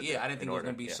so. I didn't think it was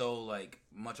going to be so like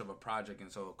much of a project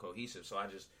and so cohesive. So I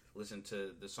just listened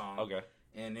to the song. Okay.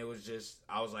 And it was just,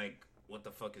 I was like, "What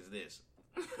the fuck is this?"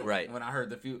 Right. when I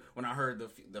heard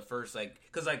the first like,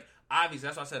 because like obviously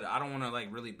that's why I said I don't want to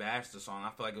like really bash the song. I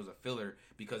feel like it was a filler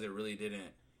because it really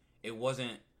didn't. It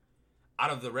wasn't.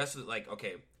 out of the rest of like,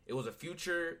 okay, it was a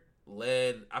Future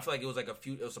led. I feel like it was like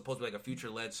it was supposed to be like a Future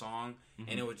led song,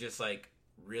 and it was just like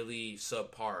really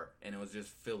subpar, and it was just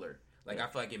filler. Like I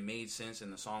feel like it made sense,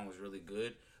 and the song was really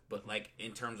good. But like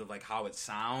in terms of like how it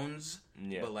sounds,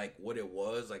 but like what it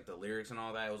was, like the lyrics and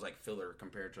all that, it was like filler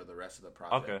compared to the rest of the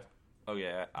project.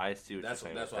 Okay, I see what you're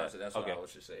saying. That's what I said. That's what I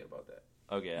was just say about that.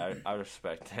 Okay, I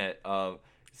respect that.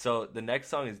 So the next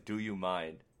song is "Do You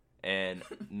Mind," and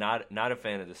not a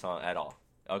fan of the song at all.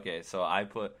 Okay, so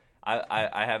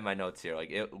I have my notes here.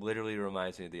 Like, it literally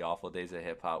reminds me of the awful days of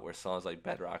hip hop, where songs like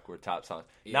Bedrock were top songs.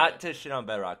 Yeah. Not to shit on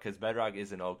Bedrock, because Bedrock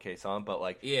is an okay song, but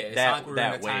like it's that, like we're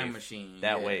that in a wave, time machine.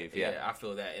 That wave, yeah, I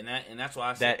feel that, and that's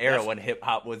why I said that era when hip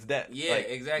hop was dead. Yeah, like,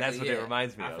 exactly. That's what it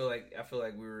reminds me of. I feel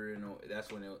like we were in.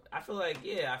 That's when it. I feel like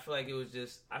it was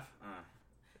just.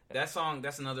 That song.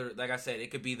 That's another. Like I said,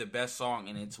 it could be the best song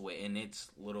in its way, in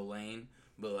its little lane.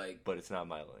 But it's not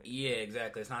my lane. Yeah,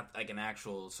 exactly. It's not like an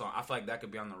actual song. I feel like that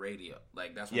could be on the radio.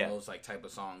 Like that's one of those like type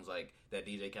of songs like that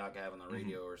DJ Calo could have on the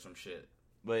radio or some shit.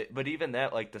 But even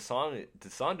that, like the song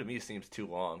to me seems too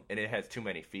long, and it has too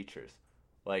many features.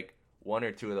 Like one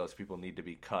or two of those people need to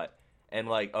be cut. And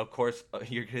like, of course,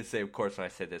 you're gonna say of course when I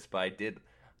said this, but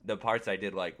the parts I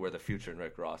did like were the Future and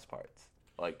Rick Ross parts.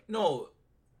 Like no,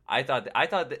 I thought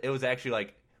that it was actually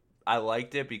like. I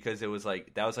liked it because it was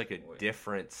like that was like a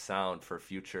different sound for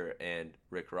Future and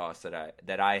Rick Ross that I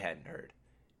hadn't heard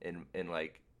in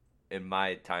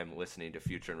my time listening to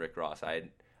Future and Rick Ross. I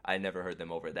never heard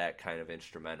them over that kind of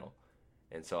instrumental,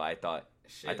 and so I thought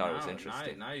it was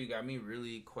interesting. Now you got me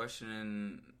really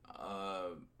questioning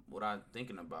what I'm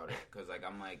thinking about it, because like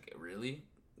I'm like, really.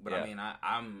 But I mean, I've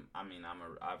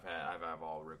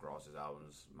all Rick Ross's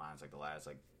albums. Mine's like the last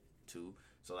like 2.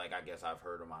 So like I guess I've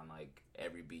heard him on like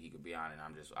every beat he could be on, and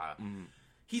I'm just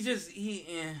he is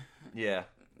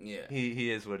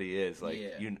what he is. Like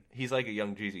he's like a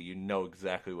young Jeezy. You know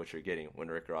exactly what you're getting when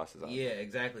Rick Ross is on. Yeah,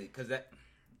 exactly. Because that.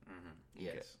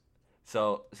 Yes. Okay.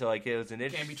 So like it was an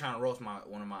interesting. Can't be trying to roast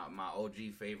one of my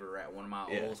OG favorite one of my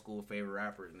old school favorite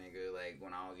rappers, nigga. Like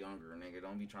when I was younger, nigga.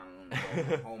 Don't be trying to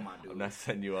home my dude. I'm not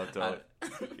setting you up to it.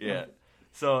 Yeah.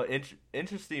 So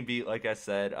interesting beat, like I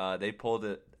said. They pulled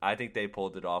it. I think they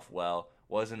pulled it off well.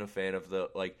 Wasn't a fan of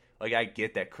the like I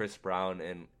get that Chris Brown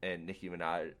and Nicki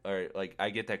Minaj, or like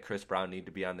I get that Chris Brown need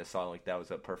to be on this song. Like that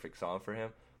was a perfect song for him.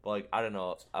 But like I don't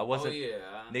know, I wasn't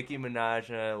Nicki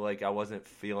Minaj. Like I wasn't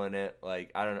feeling it.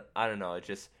 Like I don't know.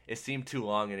 It seemed too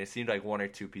long, and it seemed like one or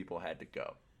two people had to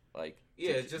go. Like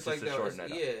it's just like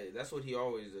that. That's what he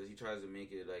always does. He tries to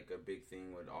make it like a big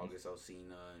thing with August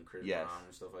Alsina and Chris Brown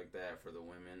and stuff like that for the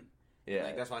women. Yeah,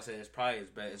 like that's why I said it's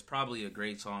probably a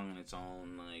great song in its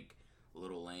own like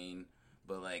little lane,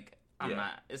 but like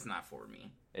it's not for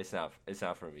me. It's not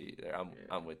for me either.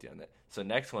 I'm with you on that. So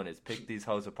next one is Pick These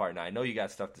Hoes Apart. Now I know you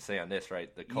got stuff to say on this,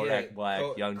 right? The Kodak Black,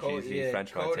 Young Jeezy,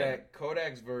 French Montana.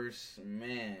 Kodak's verse,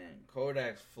 man,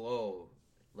 Kodak's flow.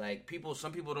 Like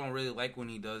some people don't really like when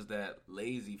he does that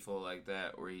lazy flow like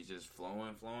that, where he's just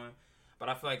flowing. But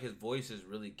I feel like his voice is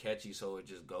really catchy, so it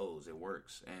just goes, it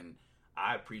works, and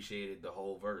I appreciated the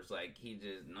whole verse. Like he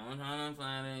just no trying to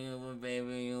find you, but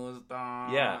baby, you was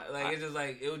star. Yeah, like it's just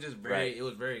like it was just very, it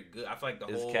was very good. I feel like the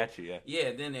whole it's catchy.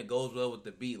 Yeah. Then it goes well with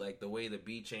the beat, like the way the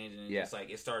beat changes, and it's like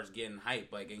it starts getting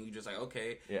hype. Like and you just like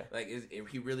okay, like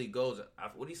he really goes.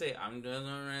 What do you say? I'm just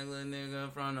a regular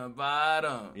nigga from the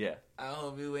bottom. Yeah. I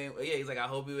hope you ain't. Yeah, he's like I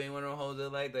hope you ain't one of them hoes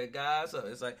that like that guy. So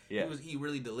it's like he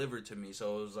really delivered to me.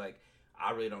 So it was like.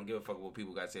 I really don't give a fuck what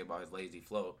people got to say about his lazy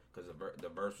flow, because the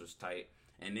verse was tight.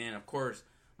 And then, of course,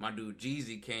 my dude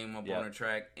Jeezy came up on the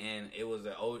track, and it was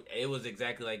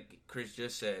exactly like Chris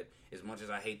just said. As much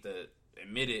as I hate to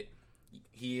admit it,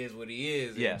 he is what he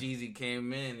is. Yeah. And Jeezy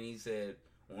came in and he said,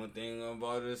 "One thing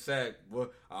about the sack, boy,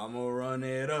 I'm gonna run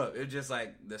it up." It's just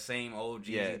like the same old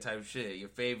Jeezy type shit. Your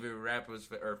favorite rapper's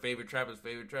or favorite trapper's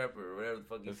favorite trapper, or whatever the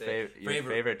fuck you say. Your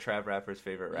favorite trap rapper's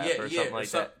favorite rapper, or something like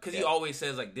that. Because he always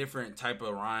says like different type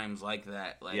of rhymes like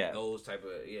that, like those type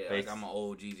of like I'm an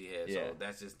old Jeezy head, so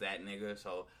that's just that nigga.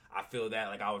 So I feel that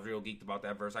like I was real geeked about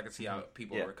that verse. I could see how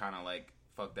people were kind of like.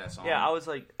 Fuck that song. Yeah, I was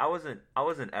like, I wasn't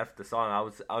F the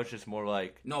song. I was just more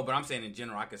like. No, but I'm saying in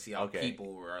general, I could see how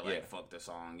people were like, fuck the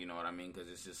song. You know what I mean? Because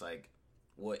it's just like,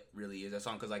 what really is that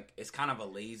song? Because like, it's kind of a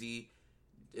lazy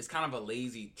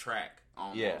track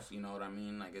almost. Yeah. You know what I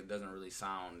mean? Like, it doesn't really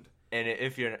sound. And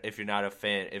if you're not a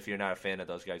fan of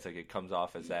those guys, like it comes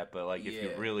off as that. But like if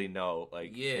you really know,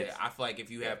 like I feel like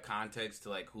if you have context to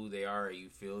like who they are, or you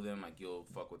feel them, like you'll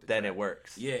fuck with the then track. It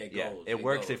works. Yeah, it goes. It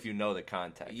works if you know the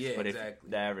context. Yeah, but exactly.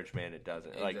 if the average man, it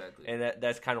doesn't. Exactly. Like, and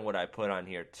that's kind of what I put on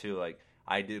here too. Like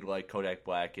I did like Kodak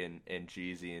Black and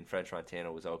Jeezy and French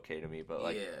Montana was okay to me, but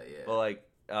like, yeah. but like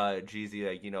Jeezy,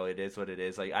 like, you know, it is what it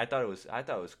is. Like I thought it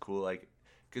was cool, like,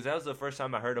 because that was the first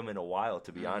time I heard him in a while,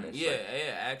 to be honest. Yeah, like,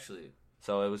 yeah, actually.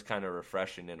 So it was kind of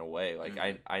refreshing in a way. Like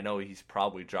I know he's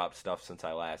probably dropped stuff since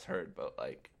I last heard,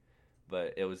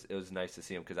 but it was nice to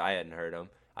see him because I hadn't heard him.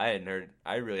 I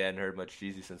really hadn't heard much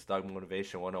Jeezy since Dog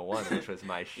Motivation 101, which was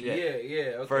my shit. Yeah.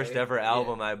 Okay. First ever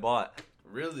album I bought.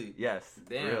 Really? Yes.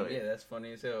 Damn. Really. Yeah, that's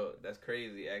funny as hell. That's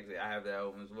crazy. Actually, I have that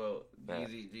album as well.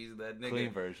 Jeezy, that nigga.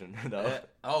 Clean version though.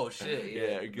 Oh shit.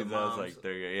 Yeah. Because I was like,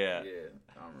 there you go. Yeah.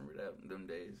 Yeah. I remember them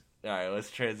days. All right,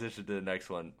 let's transition to the next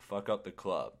one. Fuck Up the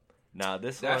Club. Now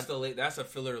that's a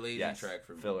filler lazy track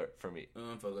for me. Filler for me.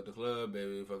 Fuck up the club,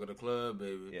 baby. Fuck up the club,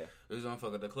 baby. Yeah. It's on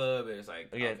fuck up the club. It's like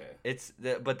again,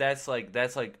 okay. But that's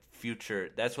like Future.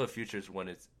 That's what Future's when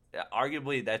it's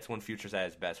arguably that's when Future's at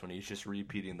his best, when he's just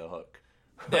repeating the hook.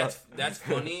 That's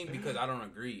funny because I don't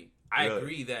agree. I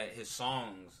agree that his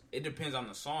songs. It depends on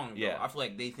the song. Though. Yeah. I feel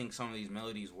like they think some of these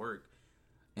melodies work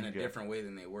in a different way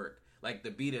than they work. Like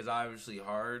the beat is obviously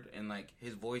hard and like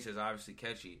his voice is obviously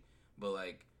catchy, but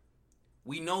like.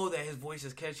 We know that his voice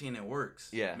is catchy and it works.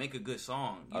 Yeah. Make a good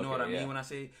song. You know what I mean when I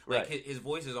say... Like, his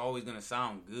voice is always going to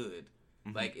sound good.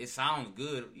 Mm-hmm. Like, it sounds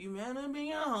good. You man to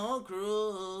be a whole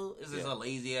crew. It's just a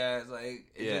lazy ass, like...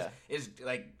 It's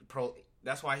like...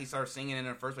 That's why he started singing in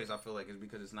the first place, I feel like, is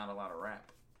because it's not a lot of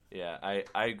rap. Yeah,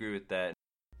 I agree with that.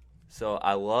 So,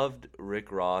 I loved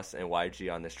Rick Ross and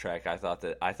YG on this track. I thought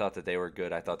that they were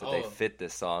good. I thought that they fit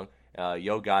this song.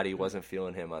 Yo Gotti wasn't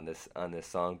feeling him on this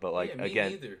song. But, like,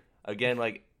 Again,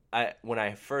 like when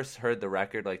I first heard the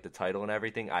record, like the title and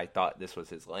everything, I thought this was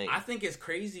his lane. I think it's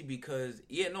crazy because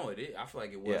it is. I feel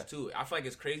like it was too. I feel like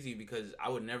it's crazy because I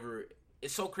would never.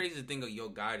 It's so crazy to think of Yo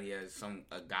Gotti as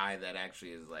a guy that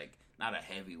actually is like not a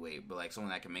heavyweight, but like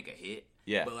someone that can make a hit.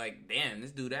 Yeah. But like, damn,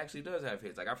 this dude actually does have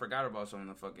hits. Like I forgot about some of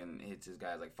the fucking hits. This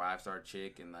guy's like 5-Star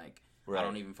Chick and like. Right. I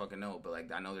don't even fucking know, but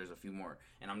like I know there's a few more,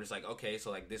 and I'm just like, okay, so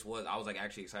like I was like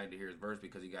actually excited to hear his verse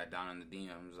because he got down in the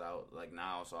DMs out like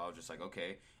now, so I was just like,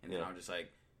 okay, and then I was just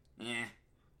like,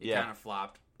 it kind of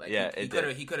flopped. Like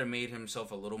he could have made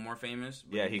himself a little more famous.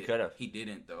 But he could have. He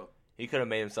didn't though. He could have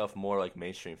made himself more like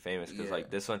mainstream famous because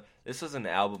like this was an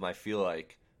album. I feel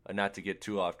like not to get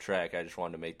too off track. I just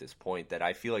wanted to make this point that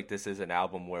I feel like this is an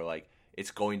album where like. It's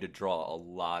going to draw a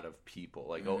lot of people.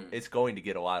 Like, it's going to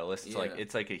get a lot of listens. Like,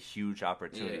 it's like a huge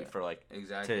opportunity for like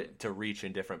to reach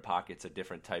in different pockets of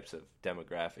different types of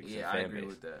demographics. Yeah, and fan I agree base.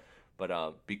 with that.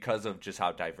 But because of just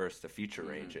how diverse the feature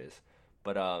range is.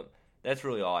 But that's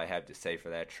really all I have to say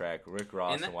for that track. Rick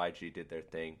Ross and YG did their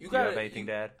thing. Do you have anything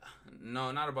to add?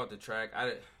 No, not about the track.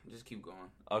 Just keep going.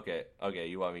 Okay.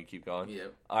 You want me to keep going? Yeah.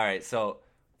 All right. So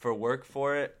for Work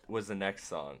For It was the next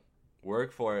song.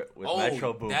 Work For It with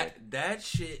Metro Boomin. That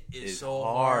shit is so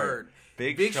hard.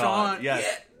 Big Sean, yes.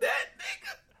 Yeah, that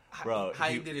nigga. Bro, how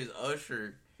he did his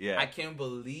Usher. Yeah. I can't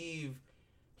believe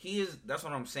he is. That's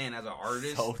what I'm saying as an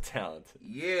artist. So talented.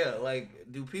 Yeah,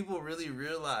 like, do people really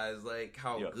realize, like,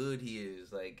 how good he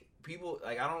is? Like, people,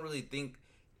 like, I don't really think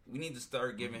we need to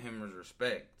start giving him his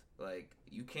respect. Like,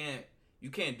 you can't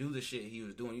do the shit he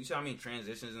was doing. You see how many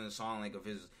transitions in the song, like, of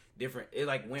his... Different, it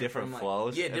like went different from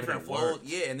flows, like, different flows,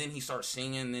 and then he starts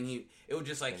singing. And then it was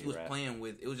just like he was playing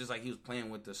with. It was just like he was playing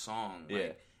with the song.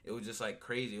 Like, it was just like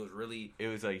crazy. It was really. It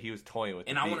was like he was toying with.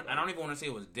 And I don't even want to say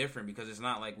it was different because it's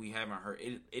not like we haven't heard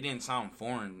it. It didn't sound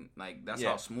foreign. Like that's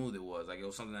how smooth it was. Like it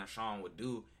was something that Sean would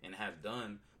do and has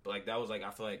done. But like that was like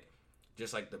I feel like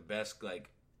just like the best like.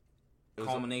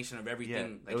 Culmination of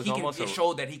everything. Yeah, like it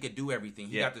showed that he could do everything.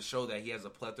 He got to show that he has a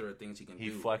plethora of things he can do. He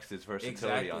flexed his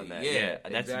versatility on that. Yeah,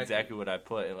 and that's exactly what I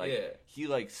put. And like he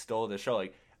like stole the show.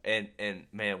 Like and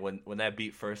man, when that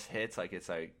beat first hits, like it's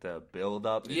like the build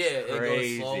up. It's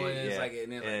crazy. It goes slow and it's like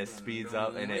and it speeds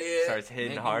up and it starts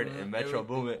hitting hard and Metro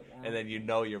Boomin, and then you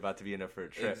know you're about to be in it for a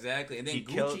trip. Exactly. And then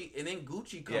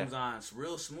Gucci comes on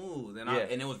real smooth and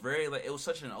and it was very like it was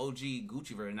such an OG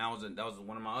Gucci version. That was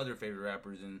one of my other favorite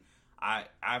rappers and.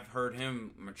 I've heard him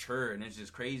mature, and it's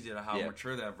just crazy how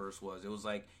mature that verse was. It was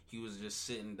like he was just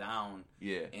sitting down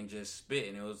and just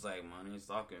spitting. It was like, money's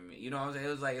talking to me. You know what I'm saying? It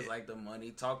was like, it's like the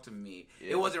money talk to me.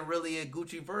 Yeah. It wasn't really a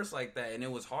Gucci verse like that, and it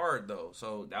was hard, though.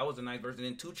 So that was a nice verse. And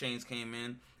then 2 Chainz came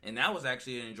in, and that was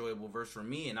actually an enjoyable verse for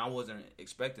me, and I wasn't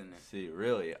expecting that. See,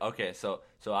 really? Okay, so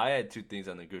I had 2 things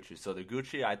on the Gucci. So the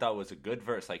Gucci I thought was a good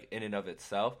verse, like, in and of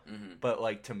itself. Mm-hmm. But,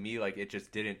 like, to me, like, it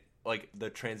just didn't... Like, the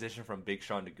transition from Big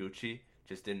Sean to Gucci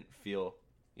just didn't feel,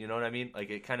 you know what I mean? Like,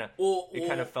 it kind of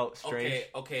felt strange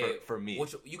for me.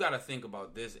 You got to think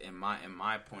about this in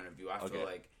my point of view. I feel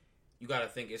like you got to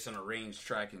think it's an arranged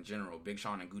track in general. Big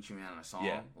Sean and Gucci Mane on a song.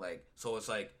 Yeah. Like, so it's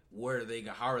like,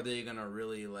 how are they gonna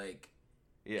really like?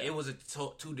 Yeah. It was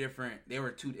two different. It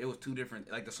was two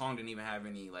different. Like the song didn't even have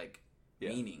any like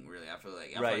meaning really. I feel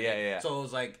like right. Yeah. So it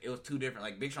was like it was two different.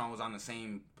 Like Big Sean was on the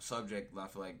same subject. I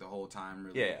feel like the whole time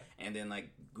really. Yeah. And then like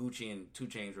Gucci and 2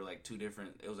 Chainz were like two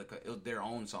different. It was their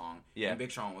own song. Yeah. And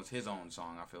Big Sean was his own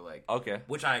song. I feel like. Okay.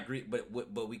 Which I agree,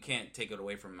 but we can't take it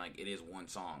away from like it is one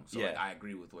song. So like, I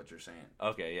agree with what you're saying.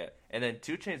 Okay. Yeah. And then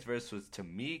 2 Chainz verse was to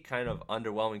me kind of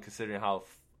underwhelming considering how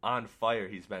on fire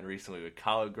he's been recently with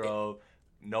Calo.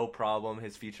 No problem.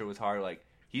 His feature was hard. Like,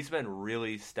 he's been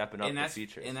really stepping up the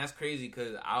features. And that's crazy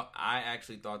because I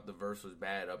actually thought the verse was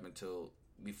bad up until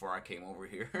before I came over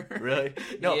here. Really?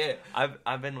 No. Yeah.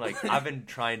 I've been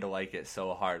trying to like it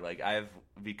so hard. Like, I've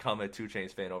become a 2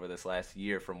 Chainz fan over this last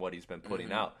year from what he's been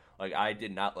putting out. Like, I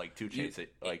did not like 2 Chainz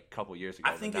like a couple years ago.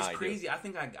 I think it's crazy. I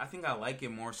think I like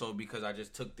it more so because I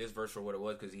just took this verse for what it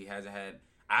was because he hasn't had.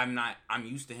 I'm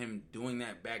used to him doing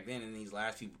that back then in these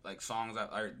last few like songs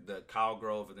or the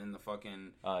Cowgrove and then the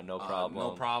fucking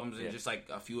no problems and just like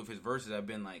a few of his verses have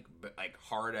been like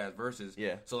hard ass verses.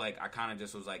 Yeah. So like I kind of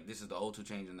just was like this is the old 2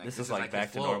 Chainz and like, this is like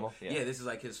back to flow. normal. Yeah, this is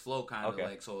like his flow kind of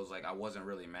like so it was like I wasn't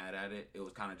really mad at it. It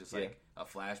was kind of just like a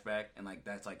flashback and like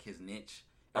that's like his niche.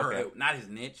 Or not his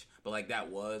niche, but like that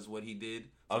was what he did.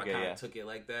 So I kind of took it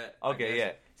like that. Okay,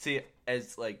 yeah. See,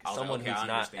 as like someone who's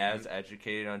not as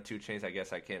educated on 2 Chainz, I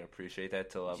guess I can't appreciate that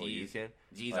to the level you can.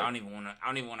 Jeez, like, I don't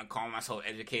even want to call myself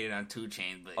educated on 2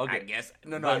 Chainz, but I guess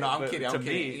no, I'm kidding. To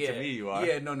me, you are.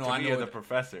 Yeah, no, I know you're the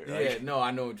professor. Yeah, like, no,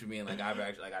 I know what you mean. Like I've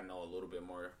actually I know a little bit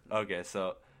more. Okay,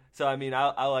 so I mean,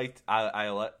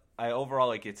 I overall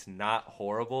like it's not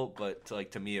horrible, but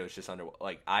to me it was just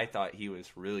like I thought he was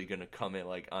really gonna come in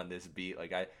like on this beat,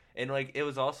 like it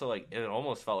was also like it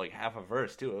almost felt like half a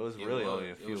verse too. It was really only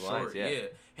a few lines. Yeah,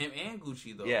 him and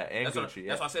Gucci though. Yeah, and that's Gucci.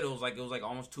 That's why I said it was like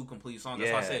almost 2 complete songs.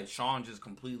 That's why I said Sean just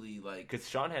completely like because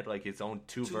Sean had like his own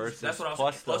two verses. That's what I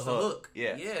was plus the hook.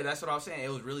 Yeah, that's what I was saying.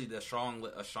 It was really a Sean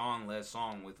led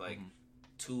song with like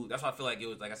 2. That's why I feel like it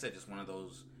was like I said, just one of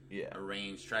those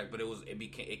arranged tracks. But it was in the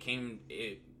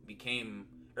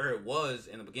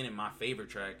beginning my favorite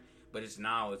track, but it's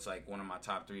like one of my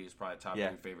top 3. It's probably top 3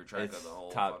 favorite track of the whole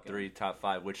top 3, top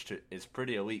 5, which is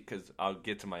pretty elite because I'll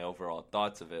get to my overall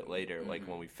thoughts of it later, like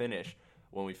when we finish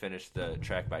the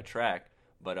track by track.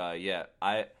 But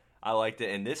I liked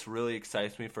it, and this really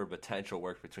excites me for potential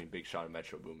work between Big Sean and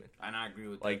Metro Boomin. And I agree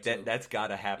with like that. Too. That's got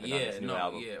to happen on this new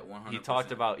album. Yeah,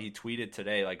 100%. He tweeted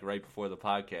today, like right before the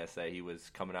podcast, that he was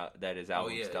coming out, that his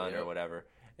album's done or whatever,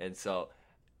 and so.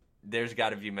 There's got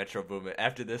to be Metro Boomin.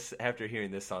 After hearing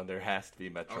this song, there has to be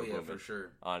Metro Boomin for sure.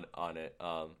 on it.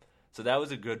 So that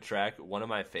was a good track, one of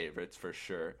my favorites for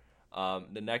sure.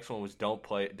 The next one was Don't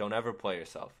Ever Play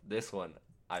Yourself. This one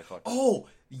I fucking. Oh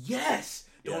yes,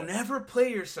 Don't Ever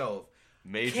Play Yourself.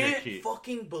 Major key. Can't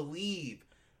fucking believe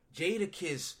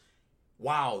Jadakiss.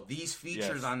 Wow, these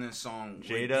features on this song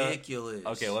ridiculous.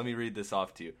 Okay, let me read this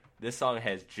off to you. This song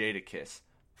has Jadakiss,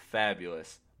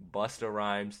 Fabulous, Busta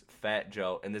Rhymes, Fat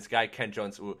Joe, and this guy Ken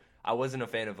Jones. Who I wasn't a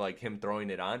fan of like him throwing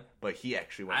it on, but he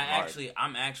actually went hard.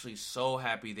 I'm actually so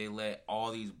happy they let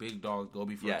all these big dogs go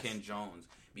before Ken Jones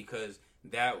because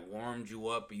that warmed you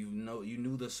up. You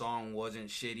knew the song wasn't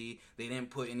shitty. They didn't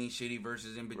put any shitty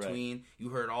verses in between. Right. You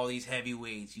heard all these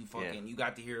heavyweights. You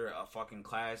got to hear a fucking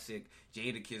classic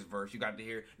Jadakiss verse. You got to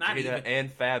hear Jada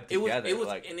and Fab together. It was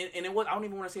I don't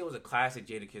even want to say it was a classic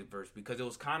Jadakiss verse because it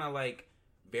was kind of like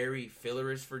very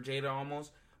fillerish for Jada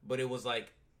almost, but it was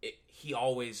like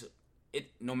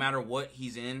no matter what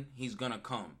he's in, he's gonna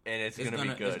come and it's gonna be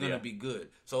good. It's gonna be good.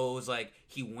 So it was like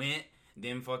he went.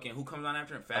 Then fucking who comes on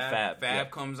after him?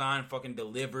 Fab comes on, fucking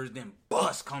delivers. Then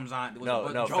Bus comes on.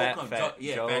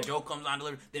 Fat Joe comes on,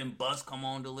 delivers. Then Bus come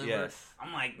on, deliver. Yes.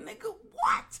 I'm like, nigga,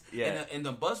 what? Yeah. And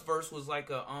the Bus verse was like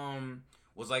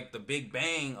the Big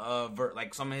Bang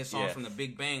like some of his songs from the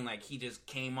Big Bang. Like he just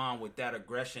came on with that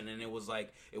aggression, and it was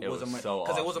like it was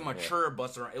a mature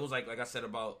Buster. It was like I said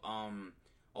about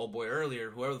old boy earlier,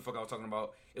 whoever the fuck I was talking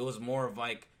about. It was more of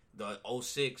like the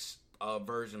 06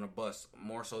 version of Bus,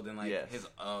 more so than like his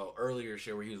earlier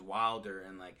shit where he was wilder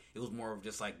and like it was more of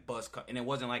just like Bus, and it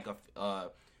wasn't like a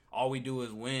all we do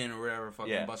is win or whatever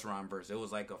fucking Busta Rhymes verse. It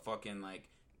was like a fucking like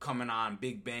coming on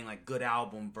Big Bang like good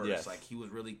album verse. Like he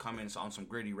was really coming on some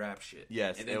gritty rap shit.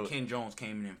 And then Ken Jones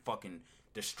came in and fucking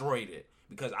destroyed it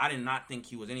because I did not think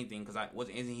he was anything because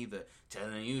isn't he the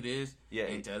telling you this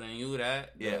and telling you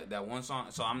that that one song.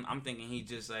 So I'm thinking he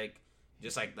just like.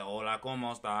 Just like the hola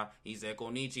como esta, he said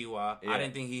konnichiwa. Yeah. I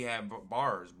didn't think he had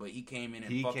bars, but he came in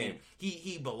and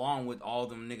he belonged with all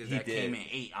them niggas that came and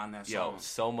ate on that song. Yo,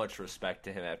 so much respect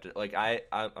to him after. Like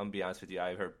I'm gonna be honest with you,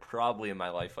 I've heard probably in my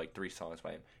life like 3 songs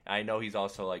by him. I know he's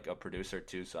also like a producer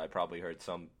too, so I probably heard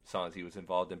some songs he was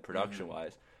involved in production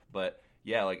wise. But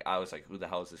yeah, like I was like, who the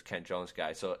hell is this Kent Jones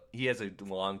guy? So he has a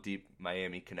long, deep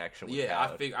Miami connection with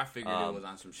Calo. I figured it was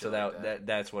on some shit. So that.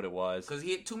 That's what it was. Because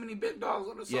he had too many big dogs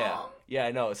on the song. Yeah,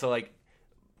 I know. So like,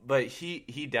 but he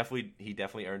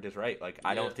definitely earned his right. Like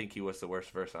I don't think he was the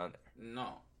worst verse on there.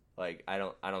 No. Like I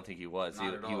don't think he was.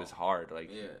 He was hard.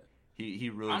 Like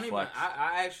he really flexed.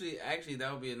 I actually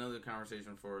that would be another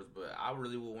conversation for us. But I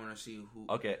really would want to see who.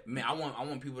 Okay. Man, I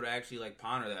want people to actually like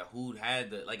ponder that. Who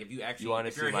had the like if you actually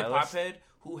if you're a hip hop head,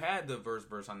 who had the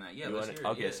verse on that? Yeah, let's hear it.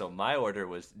 Okay, yeah. so my order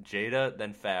was Jada,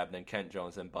 then Fab, then Kent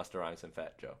Jones, then Busta Rhymes, and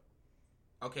Fat Joe.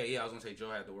 Okay, yeah, I was gonna say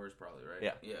Joe had the worst probably, right?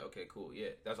 Yeah. Yeah. Okay. Cool. Yeah,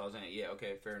 that's what I was saying. Yeah.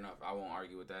 Okay. Fair enough. I won't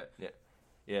argue with that. Yeah.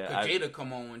 Yeah. Cause Jada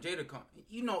come on when Jada come,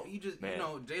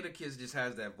 Jada Kiss just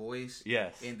has that voice.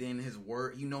 Yes. And then his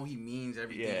word, he means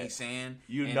everything he's saying.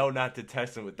 Not to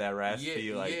test him with that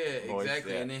raspy voice.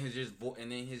 Exactly. Yeah. And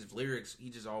then his lyrics, he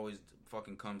just always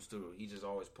fucking comes through. He's just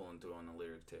always pulling through on the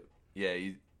lyric tip. Yeah.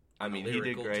 He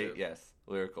did great. Tip. Yes.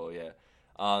 Lyrical. Yeah.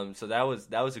 So that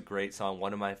was a great song.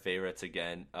 One of my favorites.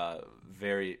 Again,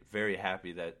 very very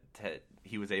happy that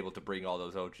he was able to bring all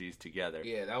those OGs together.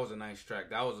 Yeah, that was a nice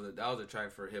track. That was a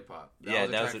track for hip hop. That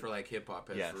was a track for like hip hop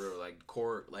heads for real. Like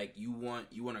core, like you want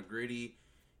a gritty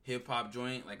hip hop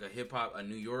joint, like a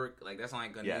New York, like that's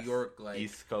like a New York like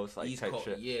East Coast like type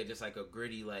shit. Yeah, just like a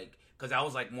gritty like because that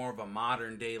was like more of a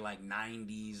modern day like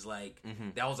 90s like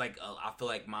that was like I feel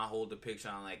like my whole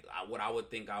depiction on like what I would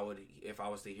think I would if I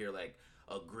was to hear like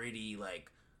a gritty like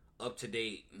up to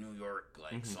date New York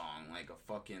like song, like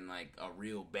a fucking like a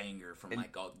real banger from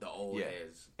like the old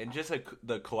heads, and just like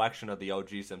the collection of the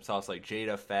OGs themselves, like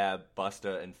Jada, Fab,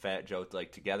 Busta, and Fat Joe,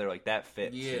 like together, like that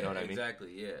fits. Yeah, you know what I mean? Exactly.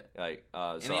 Yeah. Like,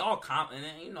 and they all and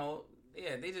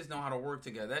then, they just know how to work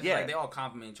together. That's like they all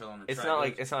compliment each other on the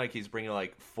track. It's not like he's bringing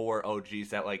like 4 OGs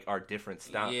that like are different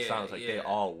sounds. Like they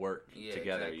all work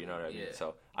together. Exactly. You know what I mean?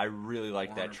 So I really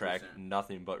like that track.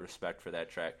 Nothing but respect for that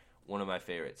track. One of my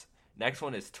favorites. Next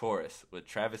one is Taurus with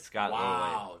Travis Scott.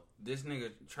 Wow, this nigga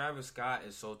Travis Scott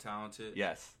is so talented.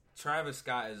 Yes, Travis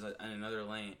Scott is in another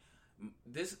lane.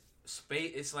 This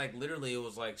space, it's like literally, it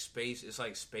was like space. It's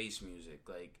like space music,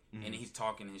 like, and he's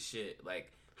talking his shit.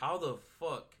 Like, how the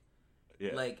fuck?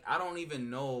 Yeah. Like, I don't even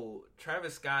know.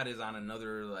 Travis Scott is on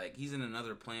another he's in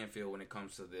another playing field when it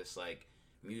comes to this like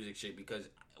music shit. Because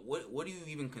what do you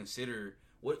even consider?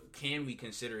 What can we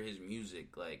consider his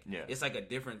music? Like, it's like a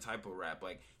different type of rap.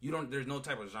 Like, there's no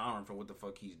type of genre for what the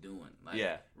fuck he's doing.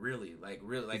 Like, really. Like,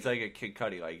 it's like a Kid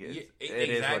Cudi. Like, it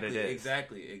is what it is.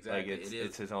 Exactly. Like,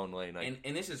 it's his own lane. Like,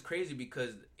 and this is crazy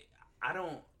because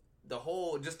the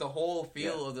whole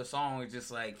feel of the song is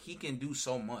just like, he can do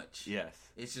so much. Yes.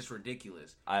 It's just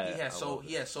ridiculous. He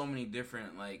has so many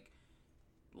different, like,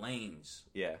 lanes.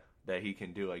 Yeah, that he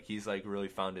can do. Like, he's, like, really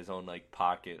found his own, like,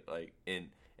 pocket, like,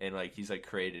 and like he's like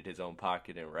created his own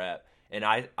pocket in rap. And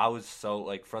I was so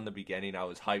like from the beginning I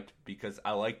was hyped because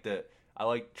I like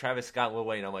Travis Scott and Lil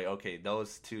Wayne. I'm like, okay,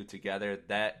 those two together,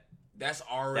 that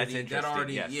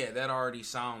already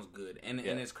sounds good. And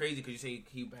it's crazy because you say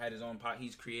he had his own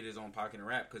he's created his own pocket in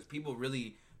rap because people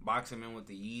really box him in with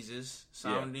the Yeezus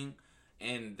sounding.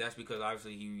 And that's because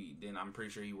obviously I'm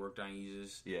pretty sure he worked on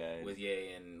Yeezus with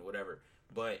Ye and whatever.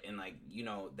 But and like,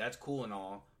 that's cool and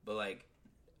all, but like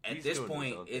at this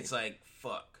point, it's like,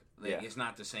 fuck. Like, it's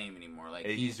not the same anymore. Like,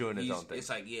 he's doing his own thing. It's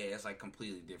like, it's like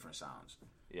completely different sounds.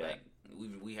 Yeah. Like,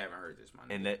 we haven't heard this, man.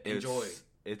 And enjoy.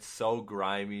 It's so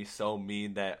grimy, so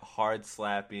mean, that hard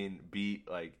slapping beat.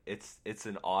 Like, it's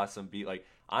an awesome beat. Like,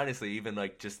 honestly, even,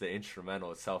 like, just the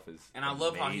instrumental itself is And I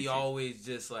love how he always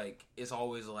just, like, it's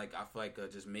always, like, I feel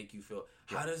like just make you feel,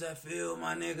 how does that feel,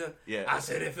 my nigga? Yeah. I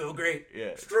said it feel great.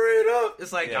 Yeah. Straight up.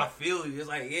 It's like, I feel you. It's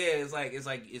like,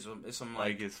 it's some,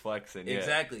 like it's flexing,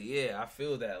 Exactly, I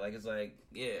feel that. Like, it's like,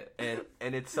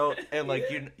 And it's so, and, like,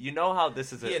 you know how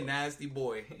this is a nasty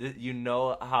boy. You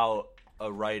know how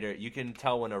a writer, you can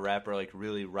tell when a rapper, like,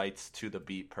 really writes to the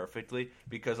beat perfectly,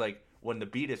 because, like, when the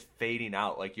beat is fading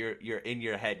out, like you're in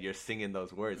your head, you're singing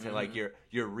those words, and like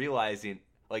you're realizing,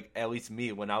 like at least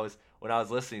me when I was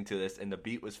listening to this and the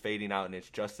beat was fading out and it's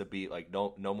just a beat, like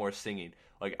no more singing,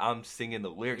 like I'm singing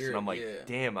the lyrics and I'm like,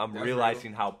 damn, I'm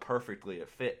realizing how perfectly it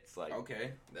fits, like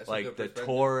that's like the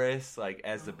Taurus, like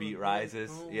as the beat rises,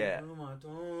 that's what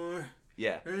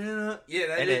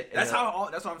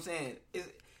I'm saying.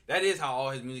 That is how all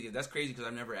his music is. That's crazy because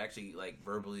I've never actually like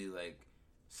verbally like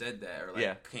said that or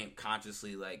like can't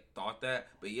consciously like thought that.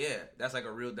 But yeah, that's like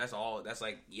a real. That's all. That's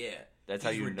like That's how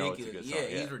you know it's a good song.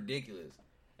 Yeah, he's ridiculous.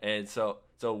 And so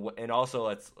and also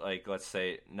let's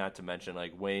say, not to mention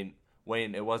like Wayne.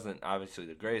 It wasn't obviously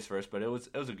the greatest verse, but it was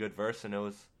a good verse, and it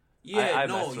was. Yeah,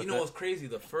 no, you know what's crazy?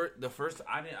 The first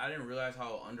I didn't realize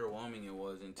how underwhelming it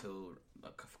was until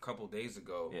a couple days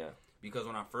ago. Yeah. Because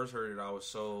when I first heard it, I was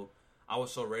so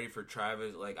ready for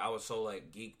Travis. Like I was so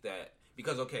like geeked that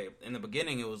because in the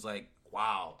beginning it was like,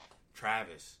 wow,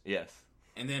 Travis. Yes.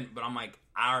 And then, but I'm like,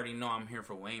 I already know I'm here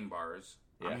for Wayne bars.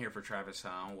 Yeah. I'm here for Travis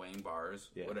sound, Wayne bars,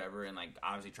 whatever. And like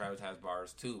obviously Travis has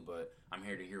bars too, but I'm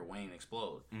here to hear Wayne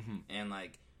explode. Mm-hmm. And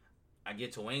like I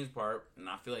get to Wayne's part, and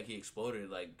I feel like he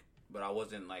exploded like. But I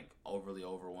wasn't like overly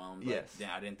overwhelmed. Like, yes.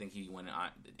 I didn't think he went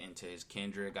into his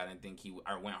Kendrick. I didn't think he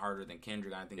went harder than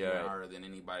Kendrick. I didn't think he went harder than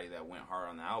anybody that went hard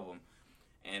on the album.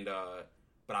 And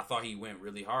but I thought he went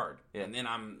really hard. Yeah. And then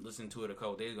I'm listening to it a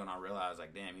couple days ago, and I realized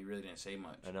like, damn, he really didn't say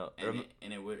much. I know.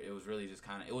 And it was really just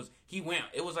kind of it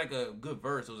was like a good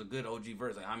verse. It was a good OG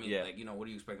verse. Like I mean, like what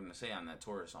do you expect him to say on that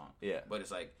Taurus song? Yeah. But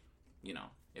it's like,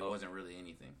 it wasn't really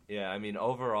anything. Yeah, I mean,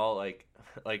 overall, like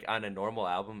on a normal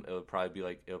album, it would probably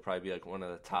be like one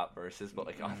of the top verses. But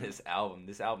like on this album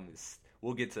is.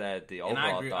 We'll get to that at the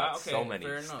overall thoughts. So many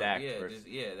stacked verses.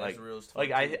 That's real stuff.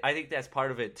 Like I think that's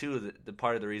part of it too. The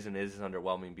part of the reason it is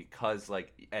underwhelming because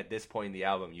like at this point in the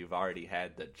album, you've already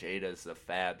had the Jadas, the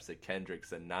Fabs, the Kendricks,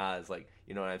 the Nas. Like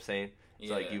you know what I'm saying?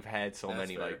 So like you've had so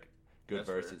many fair. Like good that's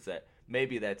verses fair. That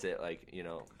maybe that's it. Like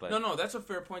but no, that's a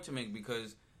fair point to make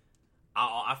because.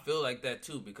 I feel like that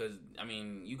too because I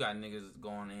mean you got niggas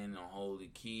going in on Holy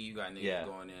Key, you got niggas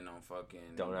going in on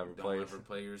fucking Don't ever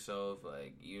play yourself,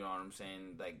 like you know what I'm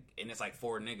saying, like and it's like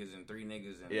 4 niggas and 3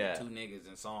 niggas and 2 niggas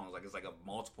in songs, like it's like a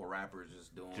multiple rappers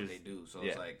just doing what they do, so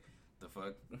it's like the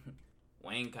fuck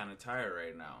Wayne kind of tired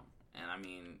right now, and I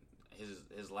mean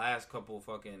his last couple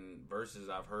fucking verses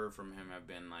I've heard from him have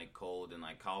been like cold and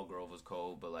like Cowgirl was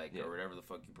cold, but like or whatever the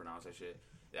fuck you pronounce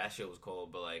that shit was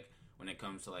cold, but like. When it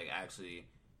comes to like actually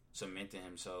cementing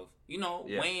himself,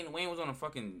 Wayne was on a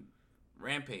fucking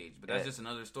rampage, but that's just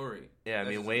another story. Yeah, I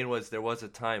mean, there was a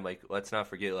time, like, let's not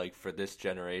forget, like, for this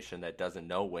generation that doesn't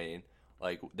know Wayne,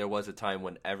 like, there was a time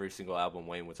when every single album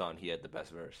Wayne was on, he had the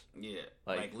best verse. Yeah,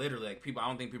 like literally, like people, I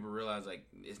don't think people realize like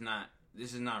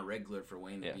this is not regular for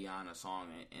Wayne to be on a song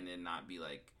and then not be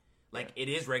like. Like it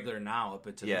is regular now up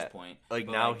until this point. Like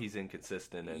now he's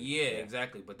inconsistent. And,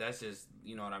 exactly. But that's just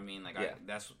you know what I mean. Like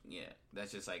that's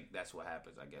just like that's what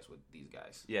happens, I guess, with these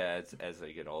guys. Yeah, as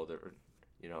they get older,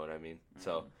 you know what I mean. Mm-hmm.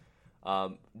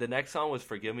 So, the next song was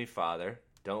 "Forgive Me, Father."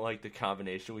 Don't like the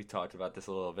combination. We talked about this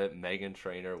a little bit. Meghan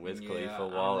Trainor, Wiz Khalifa,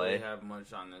 Wale. I don't really have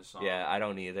much on this song. Yeah, I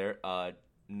don't either.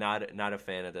 Not a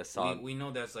fan of this song. We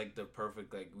know that's like the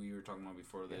perfect, like we were talking about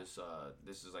before this.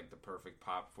 This is like the perfect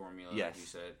pop formula. Yes, like you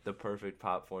said, the perfect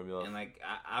pop formula. And like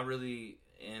I really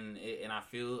and I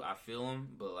feel him,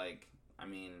 but like I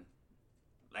mean,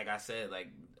 like I said, like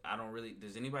I don't really.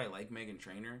 Does anybody like Meghan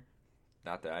Trainor?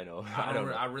 Not that I know.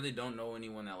 I really don't know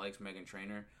anyone that likes Meghan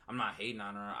Trainor. I'm not hating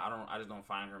on her. I just don't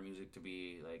find her music to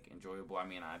be like enjoyable. I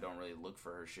mean, I don't really look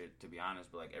for her shit to be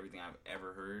honest. But like everything I've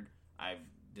ever heard, I've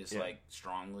dislike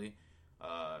strongly.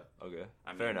 Okay,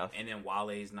 fair enough. And then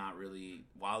Wale's not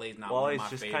one of my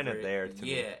just favorite. Kind of there to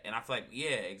me. And I feel like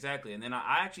exactly. And then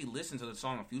I actually listened to the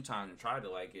song a few times and tried to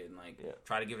like it and like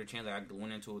try to give it a chance. Like I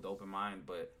went into it with open mind,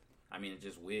 but I mean, it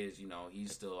just Wiz.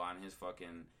 He's still on his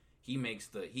fucking. He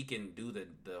can do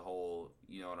the whole,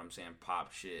 you know what I'm saying,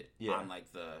 pop shit on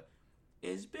like the.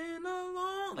 It's been a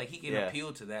long. Like he can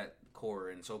appeal to that core,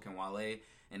 and so can Wale.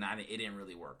 And it didn't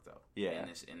really work though. Yeah.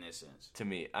 In this sense. To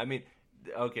me, I mean,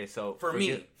 okay, so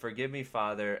Forgive Me,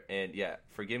 Father, and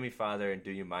Forgive Me, Father, and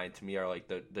Do You Mind to me are like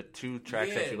the two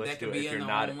tracks that you listen to if you're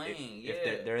not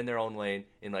if they're in their own lane,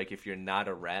 and like if you're not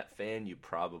a rap fan, you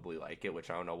probably like it. Which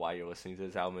I don't know why you're listening to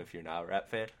this album if you're not a rap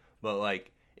fan, but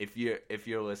like. If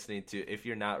you're listening to if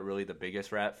you're not really the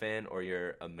biggest rap fan or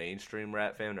you're a mainstream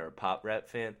rap fan or a pop rap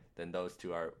fan, then those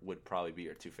two would probably be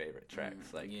your two favorite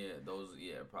tracks. Like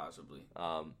possibly.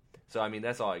 So I mean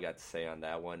that's all I got to say on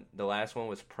that one. The last one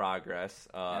was Progress.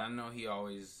 And I know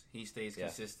he stays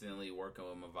consistently working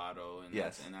with Movado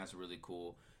and that's really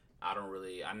cool. I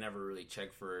never really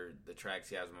check for the tracks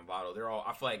he has with Movado.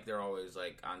 I feel like they're always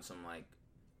like on some like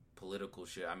political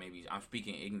shit. I'm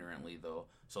speaking ignorantly though.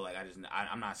 So like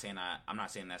I'm not saying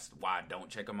that's why I don't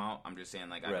check him out. I'm just saying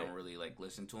like I don't really like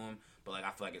listen to him. But like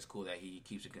I feel like it's cool that he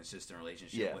keeps a consistent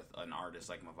relationship with an artist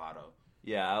like Movado.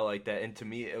 Yeah, I like that. And to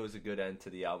me, it was a good end to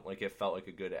the album. Like it felt like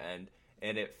a good end,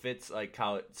 and it fits like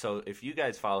Calo. So if you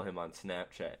guys follow him on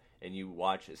Snapchat and you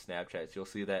watch his Snapchats, you'll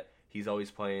see that he's always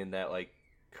playing that like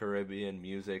Caribbean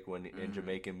music and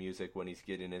Jamaican music when he's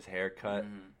getting his hair cut.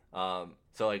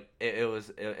 So like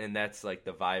and that's like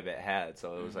the vibe it had.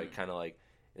 So it was like kind of like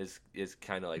is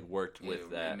kind of like worked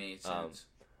with that. It made sense.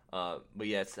 But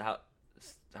yeah,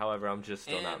 however, I'm just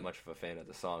still not much of a fan of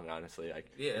the song, honestly.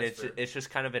 Like, yeah, and it's just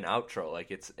kind of an outro.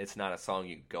 Like it's not a song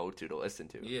you go to listen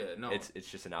to. Yeah, no. It's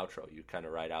just an outro you kind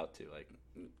of ride out to. Like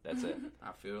that's it.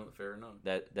 I feel fair enough.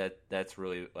 That's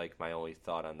really like my only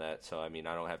thought on that. So I mean,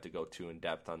 I don't have to go too in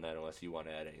depth on that unless you want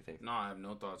to add anything. No, I have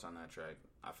no thoughts on that track.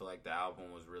 I feel like the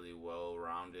album was really well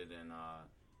rounded, and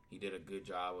he did a good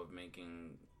job of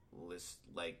making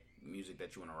like music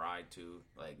that you want to ride to,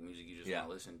 like music you just want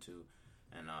to listen to,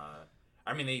 and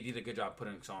I mean, they did a good job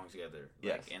putting songs together.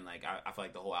 Like, yes. And like I feel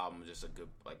like the whole album was just a good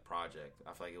like project.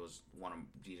 I feel like it was one of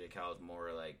DJ Khaled's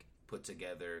more like put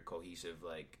together, cohesive,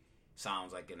 like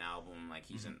sounds like an album. Like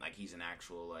he's an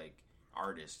actual like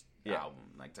artist album.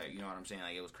 Like type, you know what I'm saying?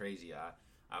 Like it was crazy.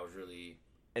 I was really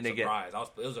surprised.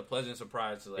 It was a pleasant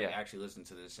surprise to like actually listen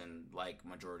to this and like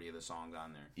majority of the songs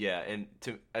on there. Yeah, and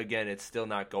again, it's still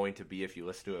not going to be if you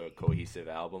listen to a cohesive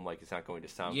album. Like it's not going to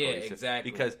sound cohesive. Yeah,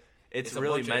 exactly. Because it's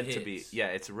really meant to be. Yeah,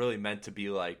 it's really meant to be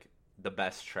like the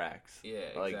best tracks. Yeah,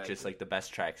 like just like the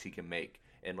best tracks he can make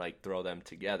and like throw them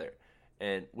together,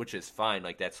 and which is fine.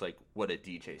 Like that's like what a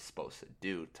DJ's supposed to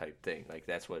do, type thing. Like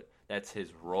that's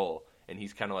his role, and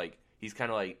he's kind of like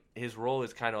his role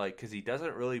is kind of like because he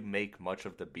doesn't really make much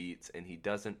of the beats, and he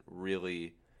doesn't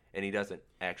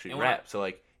actually rap. So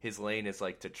like his lane is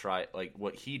like to try like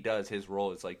what he does. His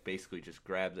role is like basically just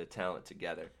grab the talent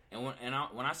together. And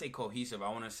when I say cohesive,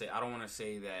 I don't want to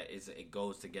say that it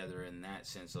goes together in that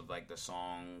sense of like the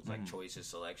songs, like choices,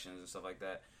 selections, and stuff like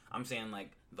that. I'm saying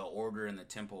like the order and the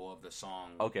tempo of the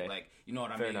song. Okay, like you know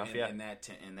what I Fair mean enough,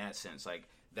 in that sense. Like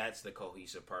that's the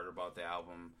cohesive part about the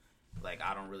album. Like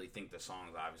I don't really think the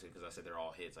songs, obviously, because I said they're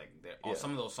all hits. Like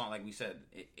some of those songs, like we said,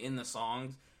 in the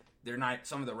songs. They're not.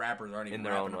 Some of the rappers aren't even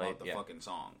rapping about the fucking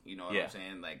song. You know what I'm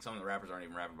saying? Like some of the rappers aren't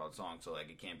even rapping about the song, so like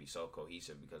it can't be so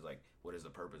cohesive because like what is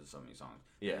the purpose of some of these songs?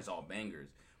 Yeah, it's all bangers,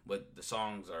 but the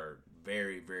songs are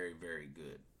very, very, very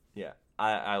good. Yeah,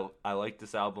 I like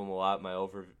this album a lot. My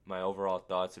overall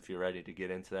thoughts. If you're ready to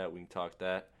get into that, we can talk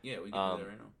that. Yeah, we can do that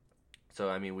right now. So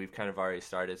I mean, we've kind of already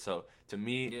started. So to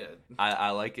me,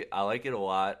 I like it. I like it a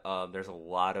lot. There's a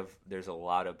lot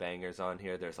of bangers on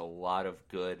here. There's a lot of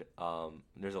good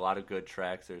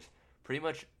tracks. There's pretty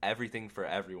much everything for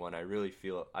everyone. I really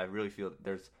feel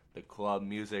there's the club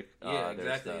music. Yeah,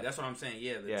 exactly. That's what I'm saying.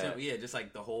 Yeah, just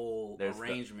like the whole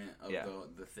arrangement of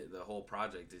the whole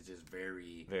project is just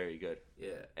very, very good.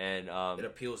 Yeah, and it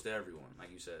appeals to everyone,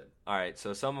 like you said. All right,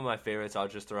 so some of my favorites. I'll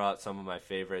just throw out some of my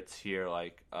favorites here.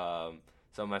 Like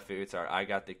some of my favorites are I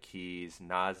Got the Keys,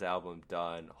 Nas album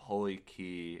Done, Holy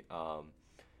Key.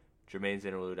 Jermaine's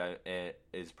Interlude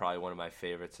is probably one of my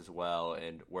favorites as well,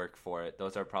 and Work For It.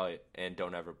 Those are probably, and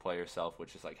Don't Ever Play Yourself,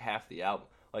 which is like half the album.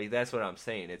 Like that's what I'm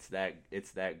saying. It's that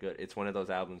good. It's one of those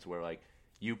albums where like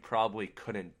you probably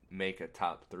couldn't make a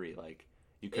top 3. Like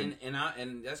you couldn't.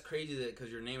 And that's crazy that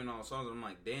because you're naming all the songs. I'm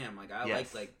like, damn. Like I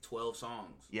like 12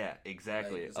 songs. Yeah,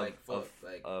 exactly. Like,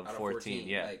 it's of 14.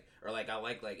 Yeah. Like, or like I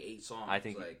like 8 songs. I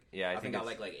think. Like, yeah. I think I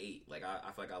like 8. Like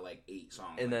I feel like I like 8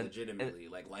 songs. And like, then legitimately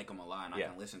like them a lot. And I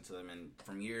can listen to them. And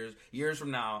from years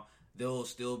from now, there'll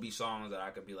still be songs that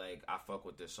I could be like, I fuck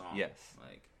with this song. Yes.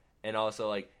 Like. And also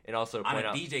on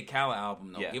a DJ Calo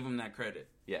album, though, give him that credit.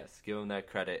 Yes, give him that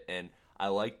credit. And I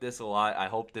like this a lot. I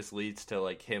hope this leads to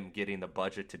like him getting the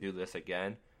budget to do this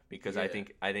again, because I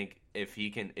think if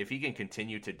he can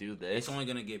continue to do this, it's only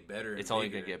gonna get better. It's only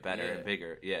gonna get better and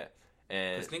bigger. Yeah,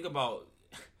 and because think about.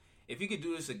 If he could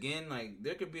do this again, like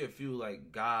there could be a few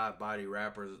like God body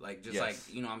rappers, like just like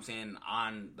you know what I'm saying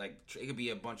on like it could be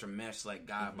a bunch of mesh like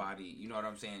God body, you know what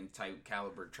I'm saying, type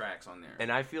caliber tracks on there.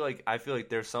 And I feel like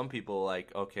there's some people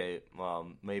like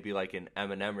maybe like an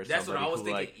Eminem or that's somebody what I was who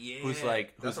thinking. who's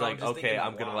like okay,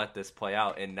 I'm gonna let this play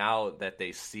out, and now that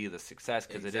they see the success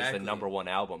because it is the number 1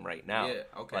 album right now. Yeah,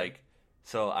 okay. Like.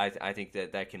 So I think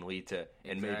that can lead to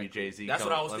and maybe Jay-Z. That's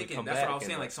what I was thinking. That's what I was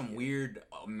saying. Like some weird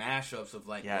mashups of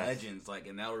like legends, like,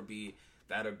 and that'd be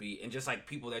and just like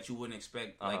people that you wouldn't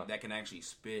expect, like that can actually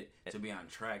spit to be on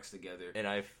tracks together. And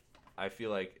I feel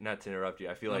like, not to interrupt you,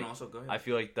 I feel also go ahead. I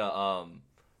feel like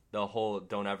the whole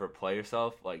Don't Ever Play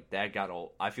Yourself, like that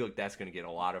I feel like that's gonna get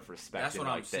a lot of respect. That's in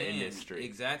like the industry.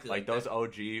 Exactly. Like those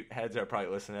OG heads are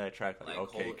probably listening to that track like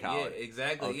okay, Khaled. Yeah,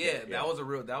 exactly. Okay, that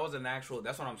was an actual,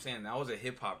 that's what I'm saying. That was a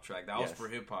hip hop track. That was for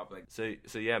hip hop. Like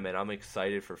so yeah, man, I'm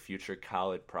excited for future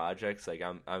Khaled projects. Like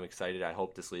I'm excited. I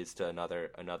hope this leads to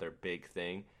another big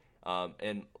thing.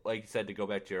 And like you said, to go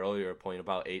back to your earlier point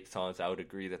about 8 songs, I would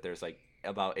agree that there's like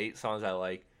about 8 songs I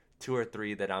like, 2 or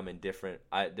 3 that I'm indifferent.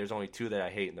 There's only 2 that I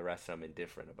hate, and the rest I'm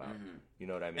indifferent about. Mm-hmm. You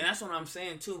know what I mean? And that's what I'm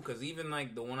saying too, because even like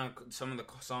some of the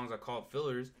songs I call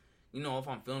fillers, you know, if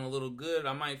I'm feeling a little good,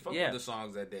 I might fuck with the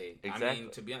songs that day. Exactly. I mean,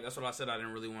 to be honest, that's what I said. I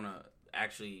didn't really want to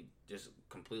actually just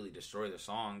completely destroy the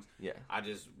songs. Yeah. I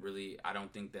think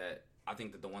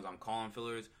that the ones I'm calling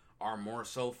fillers are more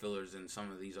so fillers than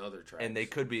some of these other tracks. And they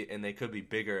could be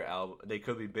bigger on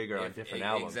different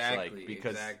albums. Exactly.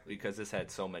 Because this had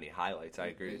so many highlights. I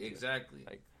agree with you. Exactly.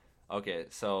 Like, okay,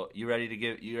 so you ready to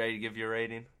give your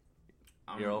rating?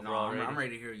 Overall rating? I'm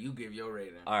ready to hear you give your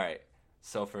rating. All right.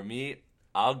 So for me,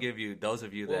 I'll give you those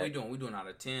of you that. What are we doing? We doing out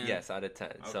of 10? Yes, out of 10.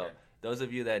 Okay. So those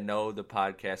of you that know the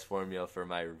podcast formula for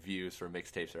my reviews for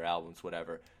mixtapes or albums,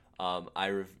 whatever,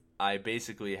 I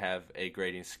basically have a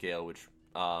grading scale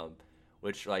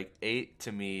which like 8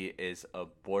 to me is a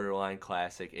borderline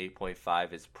classic.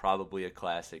 8.5 is probably a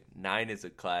classic. 9 is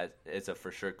a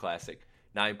for sure classic.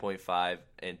 9.5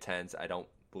 and 10s I don't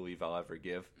believe I'll ever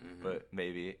give, but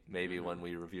maybe when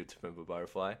we review To Pimp a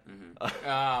Butterfly.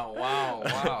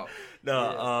 Wow.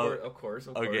 No, yeah, of course.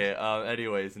 Okay.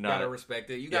 Anyways, you gotta respect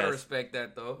it. You gotta respect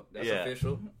that though. That's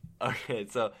official. Okay,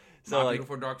 so My like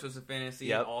Beautiful Dark Twisted Fantasy.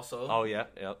 Yep. Also. Oh yeah,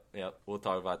 yep. We'll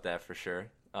talk about that for sure.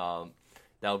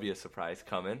 That'll be a surprise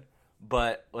coming.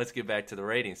 But let's get back to the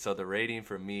rating. So the rating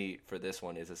for me for this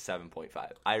one is a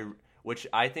 7.5. Which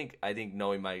I think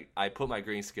knowing I put my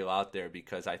green scale out there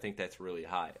because I think that's really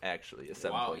high, actually, a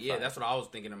 7.5. Wow, yeah, that's what I was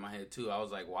thinking in my head, too. I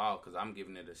was like, wow, because I'm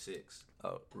giving it a 6.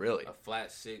 Oh, really? A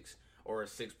flat 6 or a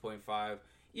 6.5.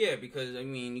 Yeah, because, I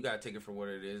mean, you got to take it for what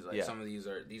it is. Like, some of these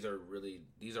are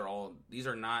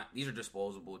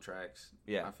disposable tracks.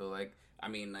 Yeah. I feel like. I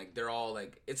mean, like, they're all,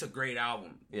 like, it's a great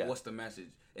album. Yeah. What's the message?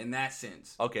 In that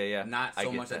sense. Okay, yeah. Not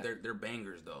so much that they're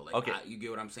bangers, though. Like, okay. You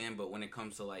get what I'm saying? But when it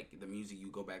comes to, like, the music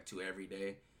you go back to every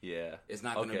day. Yeah. It's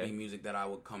not going to be music that I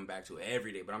would come back to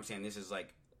every day. But I'm saying this is,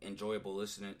 like, enjoyable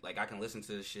listening. Like, I can listen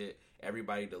to this shit.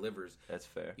 Everybody delivers. That's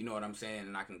fair. You know what I'm saying?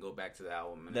 And I can go back to the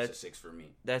album, and it's a 6 for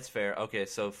me. That's fair. Okay,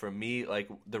 so for me, like,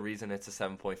 the reason it's a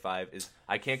 7.5 is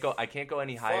I can't go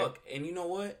any higher. Fuck, and you know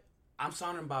what? I'm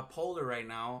sounding bipolar right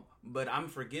now, but I'm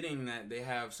forgetting that they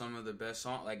have some of the best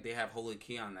songs. Like, they have Holy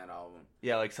Key on that album.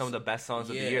 Yeah, like some of the best songs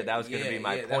of the year. That was going to be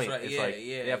my point. Right. It's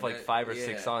they have like 5 or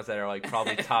 6 songs that are like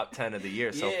probably top 10 of the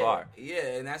year so far.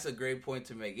 Yeah, and that's a great point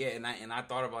to make. Yeah, and I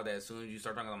thought about that as soon as you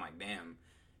start talking. I'm like, damn,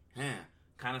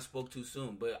 kind of spoke too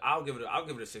soon. But I'll give it a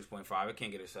 6.5. It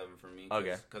can't get a 7 for me.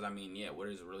 Okay. Because I mean, what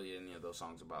is really any of those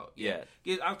songs about? Yeah.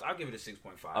 I'll give it a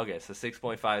 6.5. Okay, so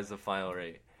 6.5 is the final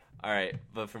rate. All right,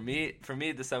 but for me,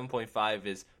 the 7.5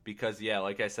 is because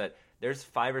like I said, there's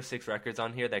 5 or 6 records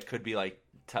on here that could be like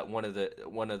one of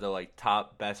the like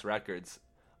top best records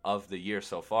of the year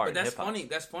so far. But that's funny.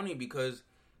 That's funny because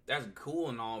that's cool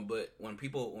and all. But when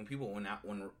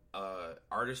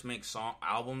artists make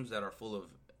albums that are full of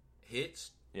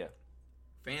hits,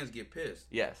 fans get pissed.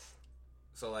 Yes.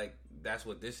 So like that's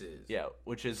what this is. Yeah,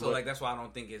 which is like that's why I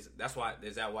don't think is why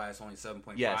it's only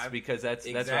 7.5? Yes, because that's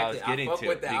what I was getting to.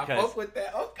 I fuck with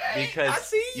that. Okay, because I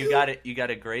see you got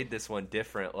to grade this one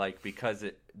different, like because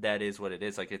that is what it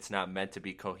is. Like it's not meant to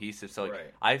be cohesive. So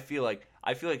like, I feel like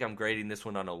I'm grading this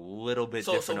one on a little bit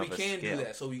different of a scale. So we can do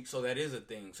that. So that is a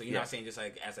thing. So you're not saying just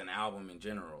like as an album in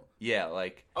general. Yeah,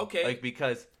 like okay, like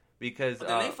because but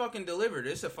then they fucking delivered.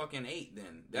 It's a fucking 8.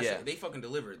 Then they fucking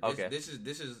delivered. This is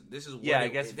what I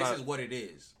guess this is what it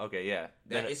is. Okay, yeah.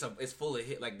 It's full of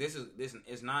hit. Like this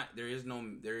is not.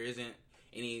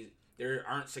 There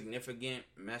aren't significant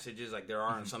messages like there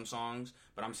are in some songs.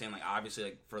 But I'm saying like obviously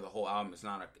like for the whole album, it's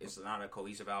not a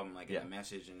cohesive album like in a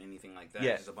message and anything like that.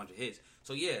 It's just a bunch of hits.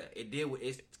 So it did.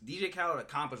 It's DJ Calo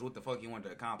accomplished what the fuck he wanted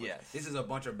to accomplish. Yes. This is a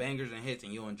bunch of bangers and hits,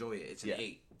 and you'll enjoy it. It's an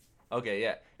 8. Okay,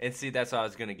 yeah. And see, that's what I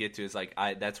was going to get to is like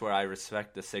that's where I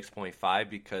respect the 6.5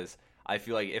 because I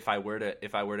feel like if I were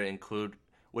to include,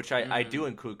 which I do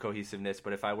include cohesiveness,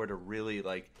 but if I were to really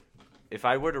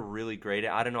grade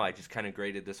it, I don't know, I just kind of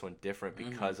graded this one different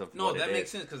because of what that makes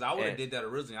sense because I would have did that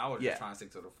originally. I was just trying to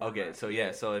stick to the format. Okay,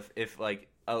 so so if like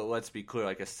let's be clear,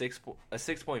 like a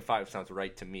 6.5 sounds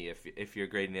right to me if you're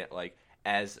grading it like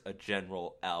as a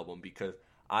general album because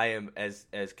I am, as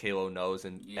Calo knows,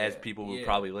 and as people who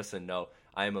probably listen know,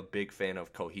 I am a big fan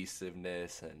of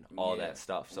cohesiveness and all that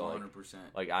stuff. So 100%.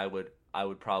 Like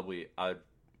I'd probably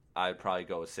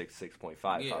go with 6.5 if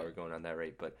I were going on that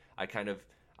rate. But I kind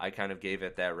of gave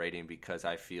it that rating because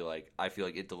I feel like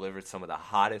it delivered some of the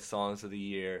hottest songs of the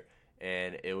year,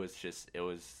 and it was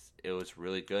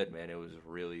really good, man. It was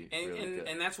really good.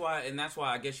 And that's why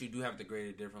I guess you do have to grade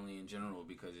it differently in general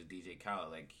because it's DJ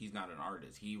Khaled. Like, he's not an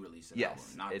artist. He released an album,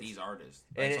 not these artists.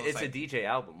 Like, and so it's like, a DJ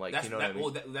album. Like, you know what I mean?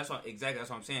 Well, that's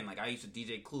what I'm saying. Like, I used to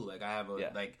DJ Clue. Like, I have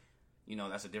like, you know,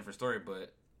 that's a different story,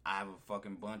 but I have a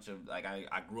fucking bunch of, like,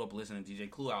 I grew up listening to DJ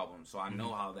Clue albums, so I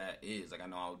know how that is. Like, I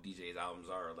know how DJ's albums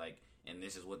are, like, and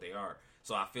this is what they are.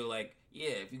 So I feel like,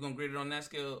 if you're going to grade it on that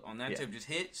scale, on that tip, just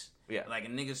hits, like a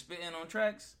nigga spitting on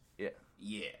tracks,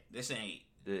 this ain't.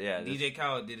 DJ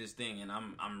Calo did his thing, and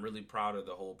I'm really proud of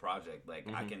the whole project. Like,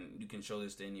 you can show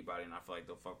this to anybody, and I feel like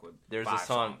they'll fuck with. There's a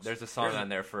song on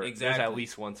there for there's at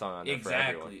least one song on there for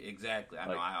everyone. Exactly. I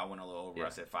know I went a little over. I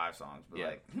said 5 songs, but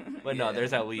like, but no,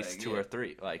 there's at least 2 or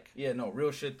 3. Like,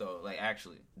 real shit though. Like,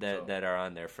 actually, that are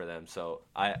on there for them. So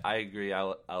I agree.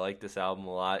 I like this album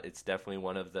a lot. It's definitely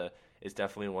one of the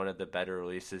better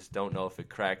releases. Don't know if it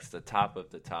cracks the top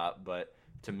of the top, but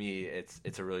to me,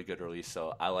 it's a really good release.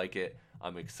 So I like it.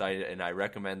 I'm excited, and I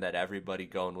recommend that everybody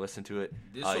go and listen to it.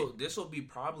 This will be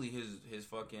probably his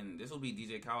fucking. This will be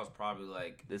DJ Khaled's probably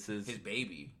like his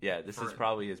baby. Yeah, this is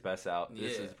probably his best out.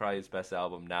 This is probably his best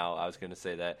album. Now I was gonna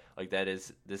say that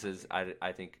this is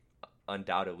I think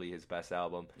undoubtedly his best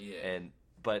album. Yeah.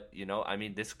 But you know, I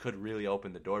mean, this could really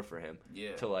open the door for him.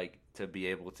 Yeah. To be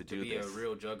able to do this. To be a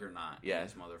real juggernaut. Yeah.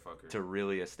 This motherfucker. To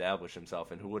really establish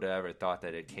himself, and who would have ever thought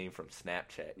that it came from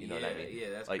Snapchat? You know what I mean?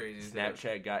 Yeah, that's like, crazy.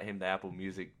 Snapchat got him the Apple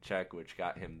Music check, which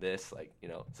got him this. Like, you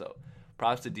know, so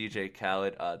props to DJ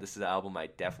Khaled. This is an album I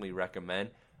definitely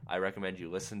recommend. I recommend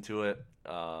you listen to it.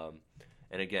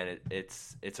 And again,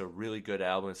 it's a really good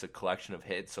album. It's a collection of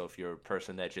hits. So if you're a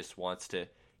person that just wants to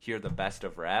hear the best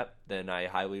of rap, then I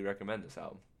highly recommend this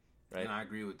album. Right? And I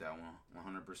agree with that one,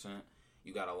 100%.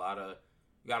 You got a lot of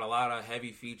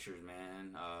heavy features,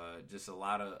 man. Just a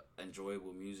lot of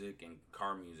enjoyable music and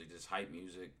car music, just hype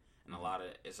music, and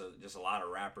just a lot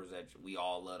of rappers that we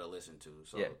all love to listen to.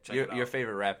 So check it out. Your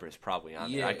favorite rapper is probably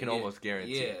on there. I can almost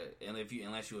guarantee. Yeah, and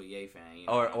unless you're a Ye fan, you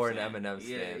know or an Eminem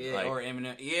fan, or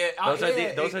Eminem. Yeah,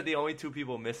 those are the only 2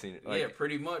 people missing. Like,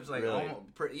 pretty much. Like, really?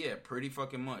 pretty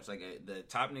fucking much. Like, the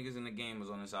top niggas in the game was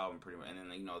on this album, pretty much, and then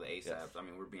the ASAPs. Yes. I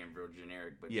mean, we're being real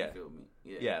generic, but you feel me?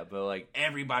 Yeah, but like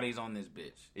everybody's on this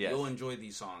bitch. Yes. You'll enjoy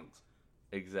these songs.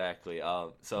 Exactly.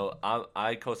 So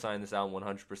I co-sign this album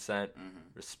 100%.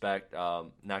 Respect.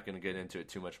 Not gonna get into it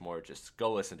too much more. Just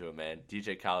go listen to it, man.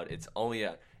 DJ Khaled. It's only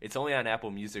on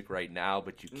Apple Music right now,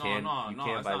 but you can't buy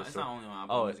the store. It's not only on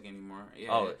Apple Music anymore.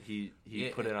 He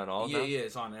put it on all. Yeah,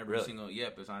 it's on every single.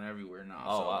 Yep, it's on everywhere now.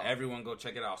 So everyone go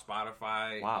check it out.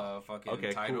 Spotify.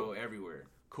 Tidal, everywhere.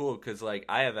 Cool, because like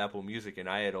I have Apple Music, and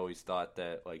I had always thought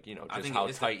that, like, you know, just how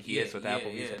tight he is with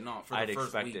Apple Music. Yeah, no, for the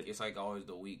first week, it's like always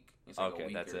the week. It's like a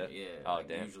week that's it. Yeah. Oh, like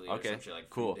damn. Usually okay. Some shit like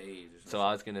cool. Days or so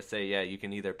I was gonna say, you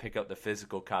can either pick up the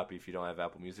physical copy if you don't have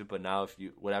Apple Music, but now if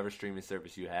you whatever streaming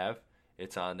service you have,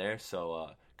 it's on there.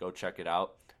 So go check it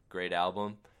out. Great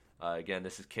album. Again,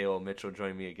 this is Calo Mitchell.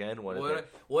 Join me again.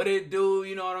 What it do?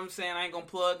 You know what I'm saying? I ain't gonna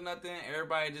plug nothing.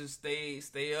 Everybody just stay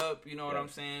up. You know what I'm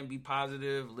saying? Be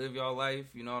positive. Live your life.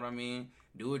 You know what I mean?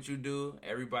 Do what you do.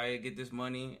 Everybody get this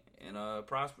money and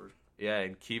prosper. Yeah,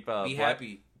 and keep be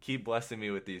happy. Keep blessing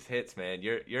me with these hits, man.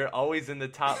 You're always in the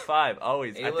top 5.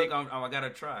 Always. Hey, I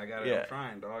gotta try. I'm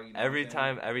trying, dog. You know every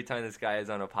time this guy is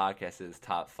on a podcast, it's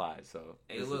top 5. So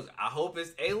I hope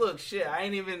it's. Hey, look, shit. I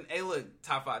ain't even. Hey, look,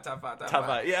 top five. Top 5.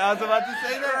 Yeah, I was about to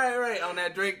say that. Right. On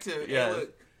that Drake too. Yeah. Hey,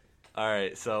 look. All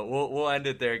right, so we'll end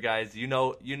it there, guys. You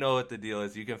know what the deal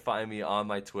is. You can find me on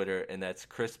my Twitter, and that's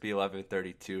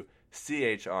Crispy1132,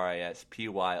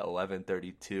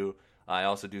 CHRISPY1132. I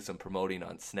also do some promoting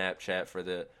on Snapchat for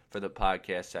the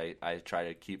podcast. I try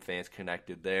to keep fans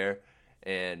connected there,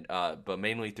 and but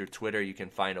mainly through Twitter. You can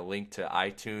find a link to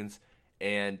iTunes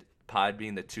and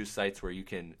Podbean, the 2 sites where you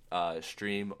can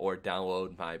stream or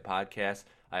download my podcast.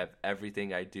 I have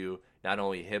everything I do, not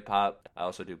only hip hop, I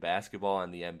also do basketball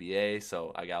on the NBA.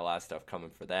 So I got a lot of stuff coming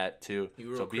for that too.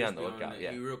 So be on the lookout.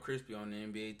 You real crispy on the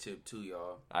NBA tip too,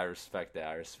 y'all. I respect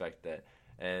that.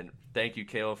 And thank you,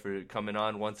 Calo, for coming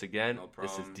on once again. No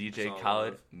problem. This is DJ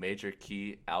Khaled, Major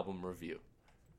Key Album Review.